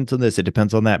 well, it depends on this, it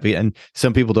depends on that. And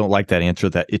some people don't like that answer,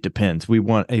 that it depends. We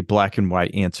want a black and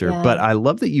white answer. Yeah. But I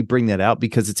love that you bring that out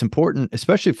because it's important,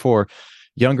 especially for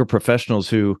younger professionals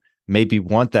who maybe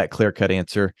want that clear-cut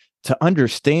answer. to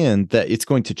understand that it's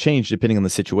going to change depending on the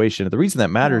situation. The reason that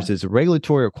matters is a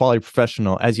regulatory or quality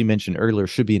professional, as you mentioned earlier,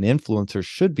 should be an influencer,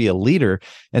 should be a leader.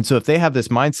 And so if they have this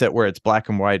mindset where it's black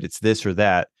and white, it's this or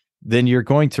that, then you're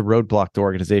going to roadblock the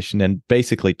organization and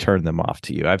basically turn them off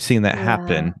to you. I've seen that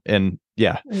happen. And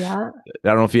I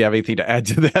don't know if you have anything to add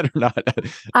to that or not.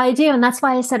 I do. And that's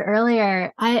why I said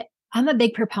earlier, I'm a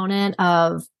big proponent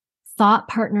of thought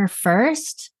partner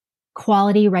first,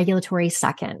 quality regulatory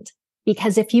second.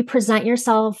 Because if you present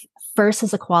yourself first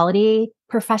as a quality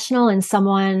professional and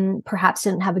someone perhaps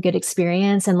didn't have a good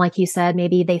experience, and like you said,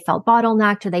 maybe they felt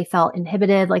bottlenecked or they felt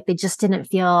inhibited, like they just didn't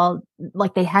feel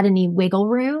like they had any wiggle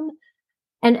room.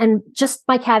 And just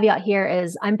my caveat here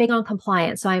is I'm big on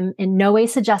compliance. So I'm in no way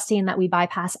suggesting that we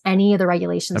bypass any of the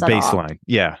regulations at all. Baseline.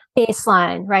 Yeah.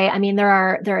 Baseline, right? I mean, there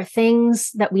are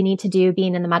things that we need to do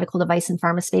being in the medical device and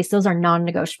pharma space. Those are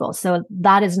non-negotiable. So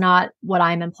that is not what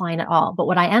I'm implying at all. But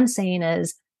what I am saying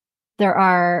is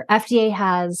FDA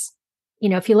has,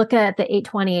 if you look at the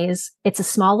 820s, it's a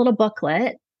small little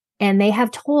booklet and they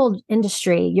have told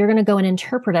industry, you're going to go and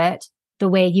interpret it the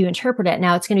way you interpret it.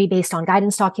 Now it's going to be based on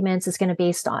guidance documents. It's going to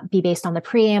be based on the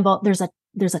preamble. There's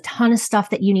a ton of stuff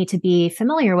that you need to be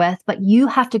familiar with, but you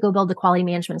have to go build a quality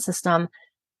management system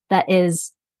that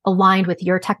is aligned with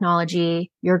your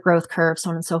technology, your growth curve, so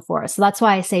on and so forth. So that's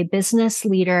why I say business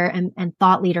leader and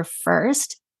thought leader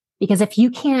first, because if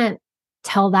you can't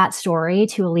tell that story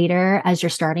to a leader as your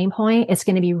starting point, it's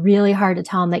going to be really hard to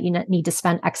tell them that you need to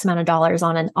spend X amount of dollars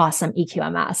on an awesome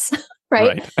EQMS,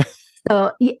 right?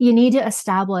 So you need to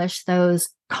establish those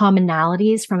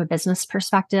commonalities from a business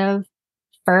perspective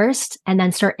first, and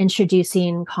then start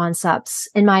introducing concepts,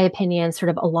 in my opinion, sort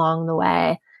of along the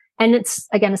way. And it's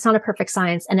not a perfect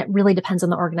science, and it really depends on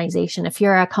the organization. If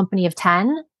you're a company of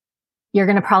 10, you're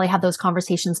going to probably have those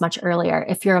conversations much earlier.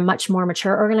 If you're a much more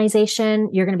mature organization,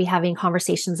 you're going to be having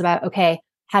conversations about, okay,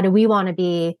 how do we want to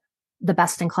be the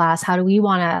best in class? How do we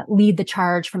want to lead the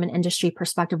charge from an industry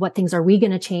perspective? What things are we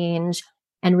going to change?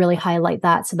 And really highlight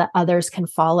that so that others can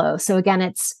follow. So again,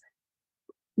 it's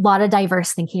a lot of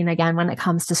diverse thinking again when it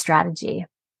comes to strategy.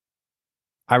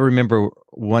 I remember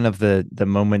one of the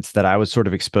moments that I was sort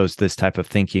of exposed to this type of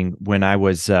thinking when I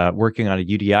was working on a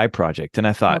UDI project. And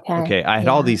I thought, okay, I had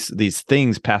all these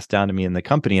things passed down to me in the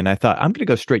company. And I thought, I'm going to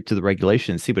go straight to the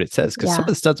regulation and see what it says, because some of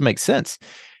this doesn't make sense.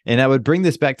 And I would bring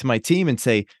this back to my team and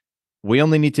say, we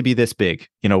only need to be this big,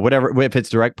 whatever, if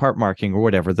it's direct part marking or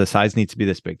whatever, the size needs to be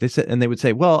this big. They said, and they would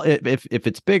say, well, if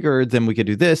it's bigger, then we could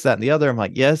do this, that, and the other. I'm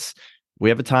like, yes, we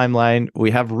have a timeline.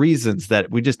 We have reasons that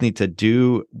we just need to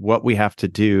do what we have to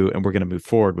do, and we're going to move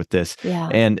forward with this.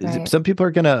 Some people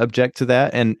are going to object to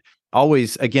that. And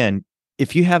always, again,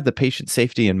 if you have the patient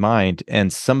safety in mind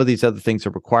and some of these other things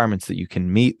are requirements that you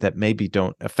can meet that maybe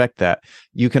don't affect that,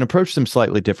 you can approach them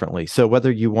slightly differently. So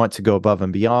whether you want to go above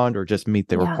and beyond or just meet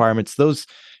the requirements,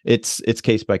 it's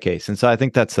case by case. And so I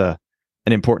think that's an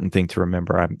important thing to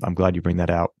remember. I'm glad you bring that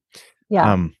out.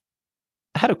 Yeah.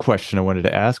 I had a question I wanted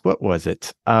to ask. What was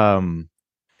it?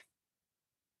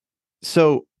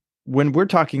 So when we're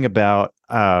talking about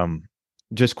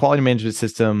just quality management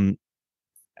system,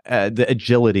 the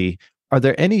agility, are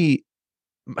there any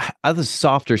other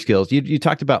softer skills? You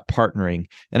talked about partnering,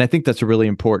 and I think that's a really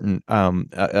important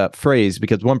phrase,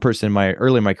 because one person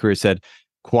early in my career said,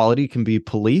 quality can be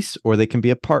police or they can be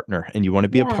a partner, and you want to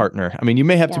be a partner. I mean, you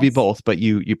may have to be both, but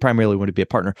you primarily want to be a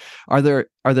partner. Are there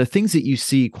things that you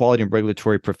see quality and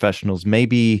regulatory professionals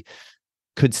maybe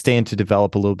could stand to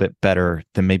develop a little bit better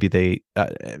than maybe they,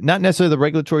 not necessarily the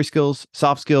regulatory skills,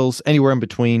 soft skills, anywhere in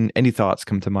between? Any thoughts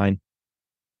come to mind?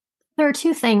 There are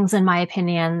two things, in my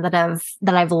opinion, that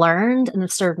I've learned and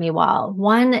have served me well.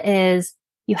 One is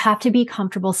you have to be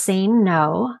comfortable saying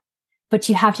no, but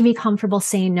you have to be comfortable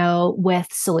saying no with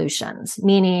solutions.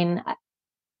 Meaning,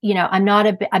 I'm not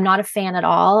a fan at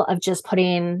all of just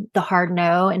putting the hard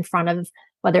no in front of,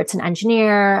 whether it's an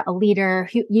engineer, a leader,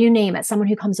 you name it, someone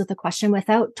who comes with a question,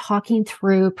 without talking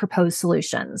through proposed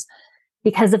solutions.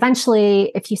 Because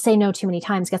eventually, if you say no too many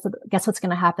times, guess what's going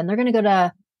to happen? They're going to go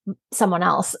to someone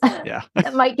else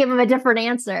that might give them a different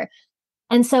answer.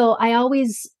 And so I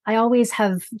always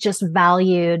have just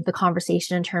valued the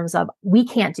conversation in terms of, we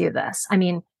can't do this. I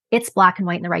mean, it's black and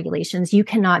white in the regulations. You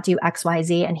cannot do X, Y,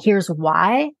 Z, and here's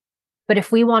why. But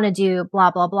if we want to do blah,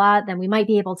 blah, blah, then we might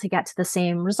be able to get to the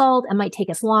same result. It might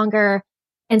take us longer.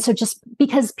 And so just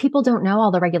because people don't know all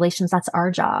the regulations, that's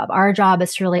our job. Our job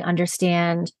is to really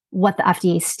understand what the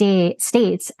FDA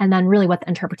states, and then really what the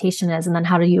interpretation is. And then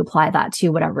how do you apply that to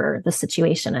whatever the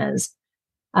situation is?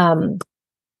 And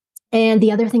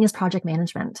the other thing is project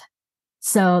management.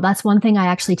 So that's one thing I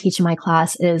actually teach in my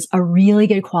class is a really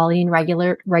good quality and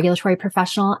regulatory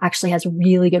professional actually has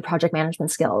really good project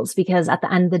management skills, because at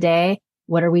the end of the day,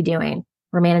 what are we doing?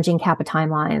 We're managing CAPA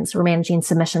timelines. We're managing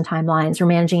submission timelines. We're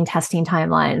managing testing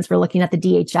timelines. We're looking at the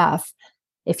DHF.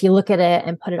 If you look at it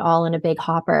and put it all in a big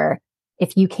hopper,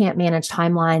 if you can't manage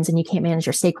timelines and you can't manage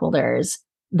your stakeholders,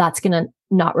 that's going to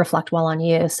not reflect well on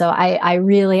you. So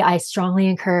I strongly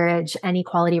encourage any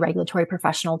quality regulatory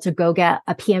professional to go get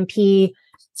a PMP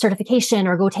certification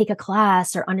or go take a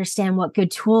class or understand what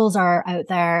good tools are out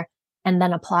there and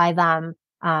then apply them.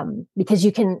 Because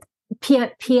you can,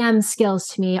 PM skills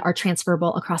to me are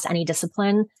transferable across any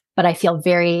discipline, but I feel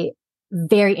very,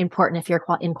 very important if you're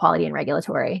in quality and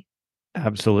regulatory.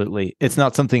 Absolutely. It's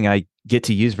not something I get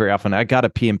to use very often. I got a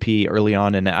PMP early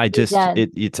on, and I just,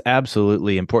 it's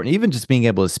absolutely important. Even just being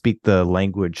able to speak the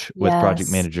language with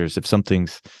project managers. If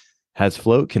something's has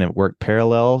float, can it work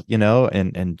parallel,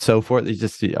 and so forth. It's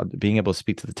just being able to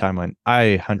speak to the timeline.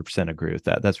 I 100% agree with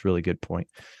that. That's a really good point.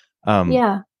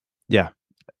 Yeah.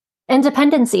 And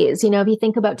dependencies, if you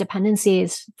think about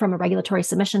dependencies from a regulatory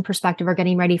submission perspective or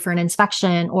getting ready for an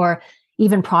inspection or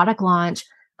even product launch,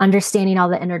 understanding all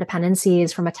the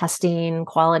interdependencies from a testing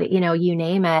quality, you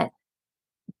name it,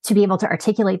 to be able to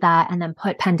articulate that and then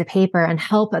put pen to paper and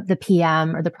help the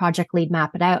PM or the project lead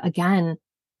map it out. Again,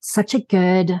 such a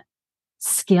good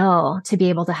skill to be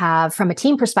able to have from a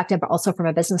team perspective, but also from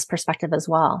a business perspective as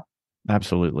well.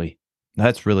 Absolutely.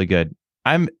 That's really good.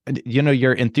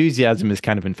 Your enthusiasm is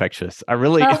kind of infectious. I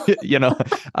really,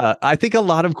 I think a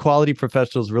lot of quality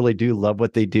professionals really do love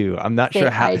what they do. I'm not sure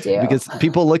how, because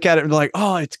people look at it and they're like,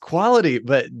 oh, it's quality,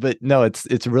 but no,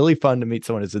 it's really fun to meet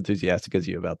someone as enthusiastic as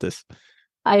you about this.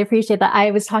 I appreciate that. I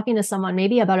was talking to someone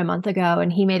maybe about a month ago,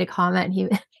 and he made a comment.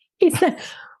 He said,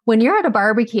 when you're at a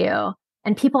barbecue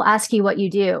and people ask you what you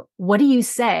do, what do you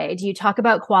say? Do you talk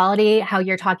about quality, how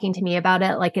you're talking to me about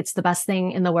it, like it's the best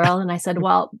thing in the world? And I said,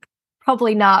 well,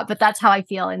 probably not, but that's how I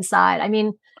feel inside. I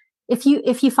mean, if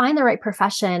you find the right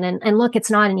profession, and look, it's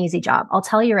not an easy job. I'll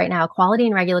tell you right now, quality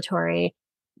and regulatory,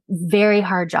 very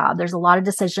hard job. There's a lot of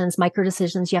decisions, micro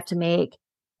decisions you have to make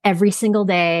every single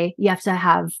day. You have to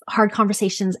have hard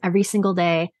conversations every single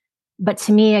day. But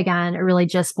to me, again, it really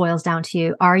just boils down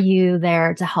to, are you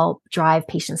there to help drive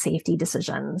patient safety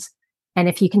decisions? And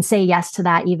if you can say yes to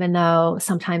that, even though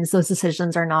sometimes those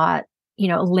decisions are not,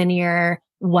 linear,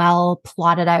 well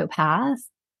plotted out path,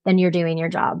 then you're doing your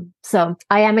job. So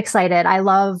I am excited. I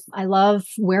love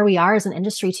where we are as an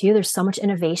industry too. There's so much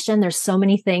innovation. There's so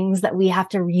many things that we have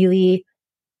to really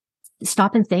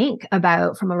stop and think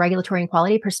about from a regulatory and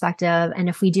quality perspective. And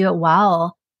if we do it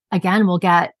well, again, we'll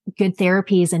get good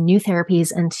therapies and new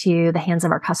therapies into the hands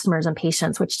of our customers and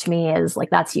patients, which to me is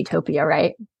like, that's utopia,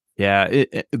 right? Yeah.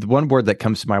 The one word that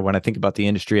comes to mind when I think about the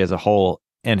industry as a whole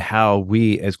and how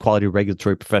we as quality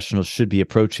regulatory professionals should be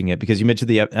approaching it, because you mentioned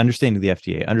the understanding the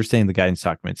FDA, understanding the guidance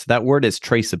documents. That word is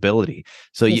traceability.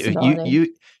 So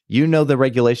you know the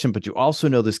regulation, but you also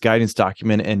know this guidance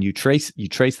document, and you trace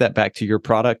that back to your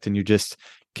product, and you just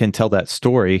can tell that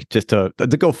story just to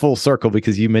go full circle,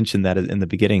 because you mentioned that in the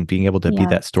beginning, being able to be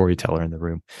that storyteller in the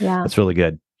room. Yeah. That's really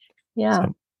good. Yeah.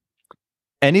 So,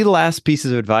 any last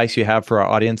pieces of advice you have for our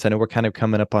audience? I know we're kind of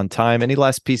coming up on time. Any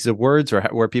last pieces of words or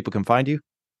where people can find you?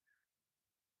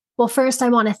 Well, first, I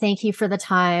want to thank you for the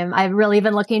time. I've really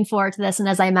been looking forward to this. And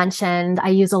as I mentioned, I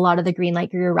use a lot of the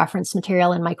Greenlight Guru reference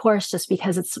material in my course just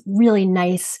because it's really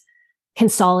nice,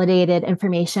 consolidated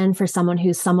information for someone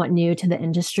who's somewhat new to the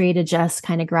industry to just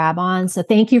kind of grab on. So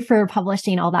thank you for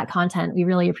publishing all that content. We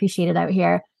really appreciate it out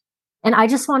here. And I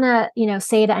just want to,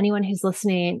 say to anyone who's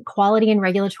listening, quality and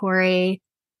regulatory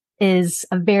is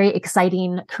a very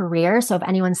exciting career. So if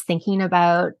anyone's thinking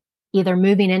about either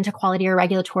moving into quality or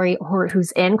regulatory, or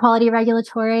who's in quality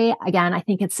regulatory, again, I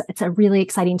think it's a really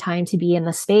exciting time to be in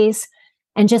the space,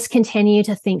 and just continue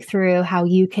to think through how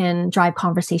you can drive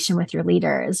conversation with your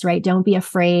leaders, right? Don't be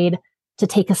afraid to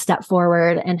take a step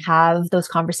forward and have those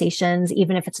conversations,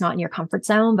 even if it's not in your comfort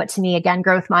zone. But to me, again,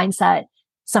 growth mindset,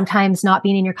 sometimes not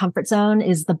being in your comfort zone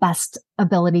is the best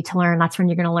ability to learn. That's when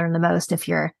you're going to learn the most, if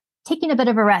you're taking a bit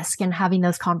of a risk and having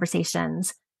those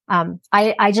conversations.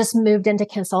 I just moved into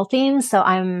consulting, so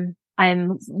I'm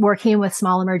working with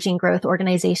small emerging growth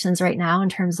organizations right now in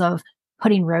terms of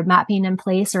putting road mapping in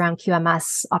place around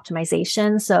QMS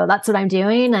optimization. So that's what I'm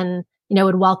doing, and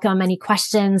would welcome any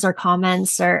questions or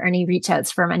comments or any reach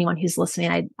outs from anyone who's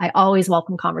listening. I always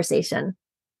welcome conversation.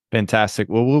 Fantastic.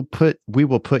 Well, we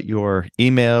will put your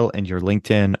email and your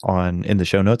LinkedIn in the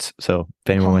show notes. So if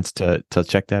anyone wants to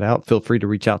check that out, feel free to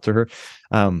reach out to her.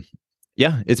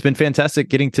 Yeah, it's been fantastic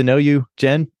getting to know you,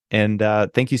 Jen. And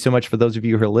thank you so much for those of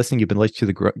you who are listening. You've been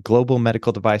listening to the Global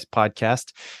Medical Device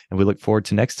Podcast, and we look forward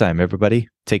to next time. Everybody,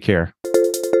 take care.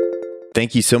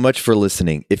 Thank you so much for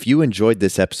listening. If you enjoyed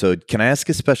this episode, can I ask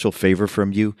a special favor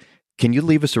from you? Can you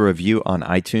leave us a review on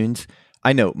iTunes?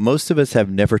 I know most of us have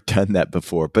never done that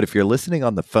before, but if you're listening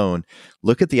on the phone,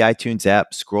 look at the iTunes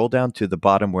app, scroll down to the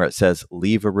bottom where it says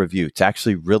leave a review. It's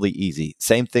actually really easy.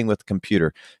 Same thing with the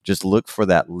computer. Just look for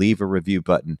that leave a review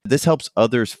button. This helps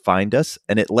others find us,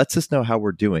 and it lets us know how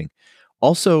we're doing.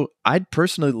 Also, I'd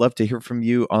personally love to hear from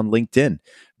you on LinkedIn.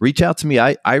 Reach out to me.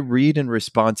 I read and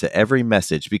respond to every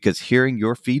message because hearing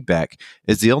your feedback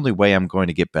is the only way I'm going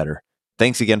to get better.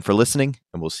 Thanks again for listening,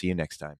 and we'll see you next time.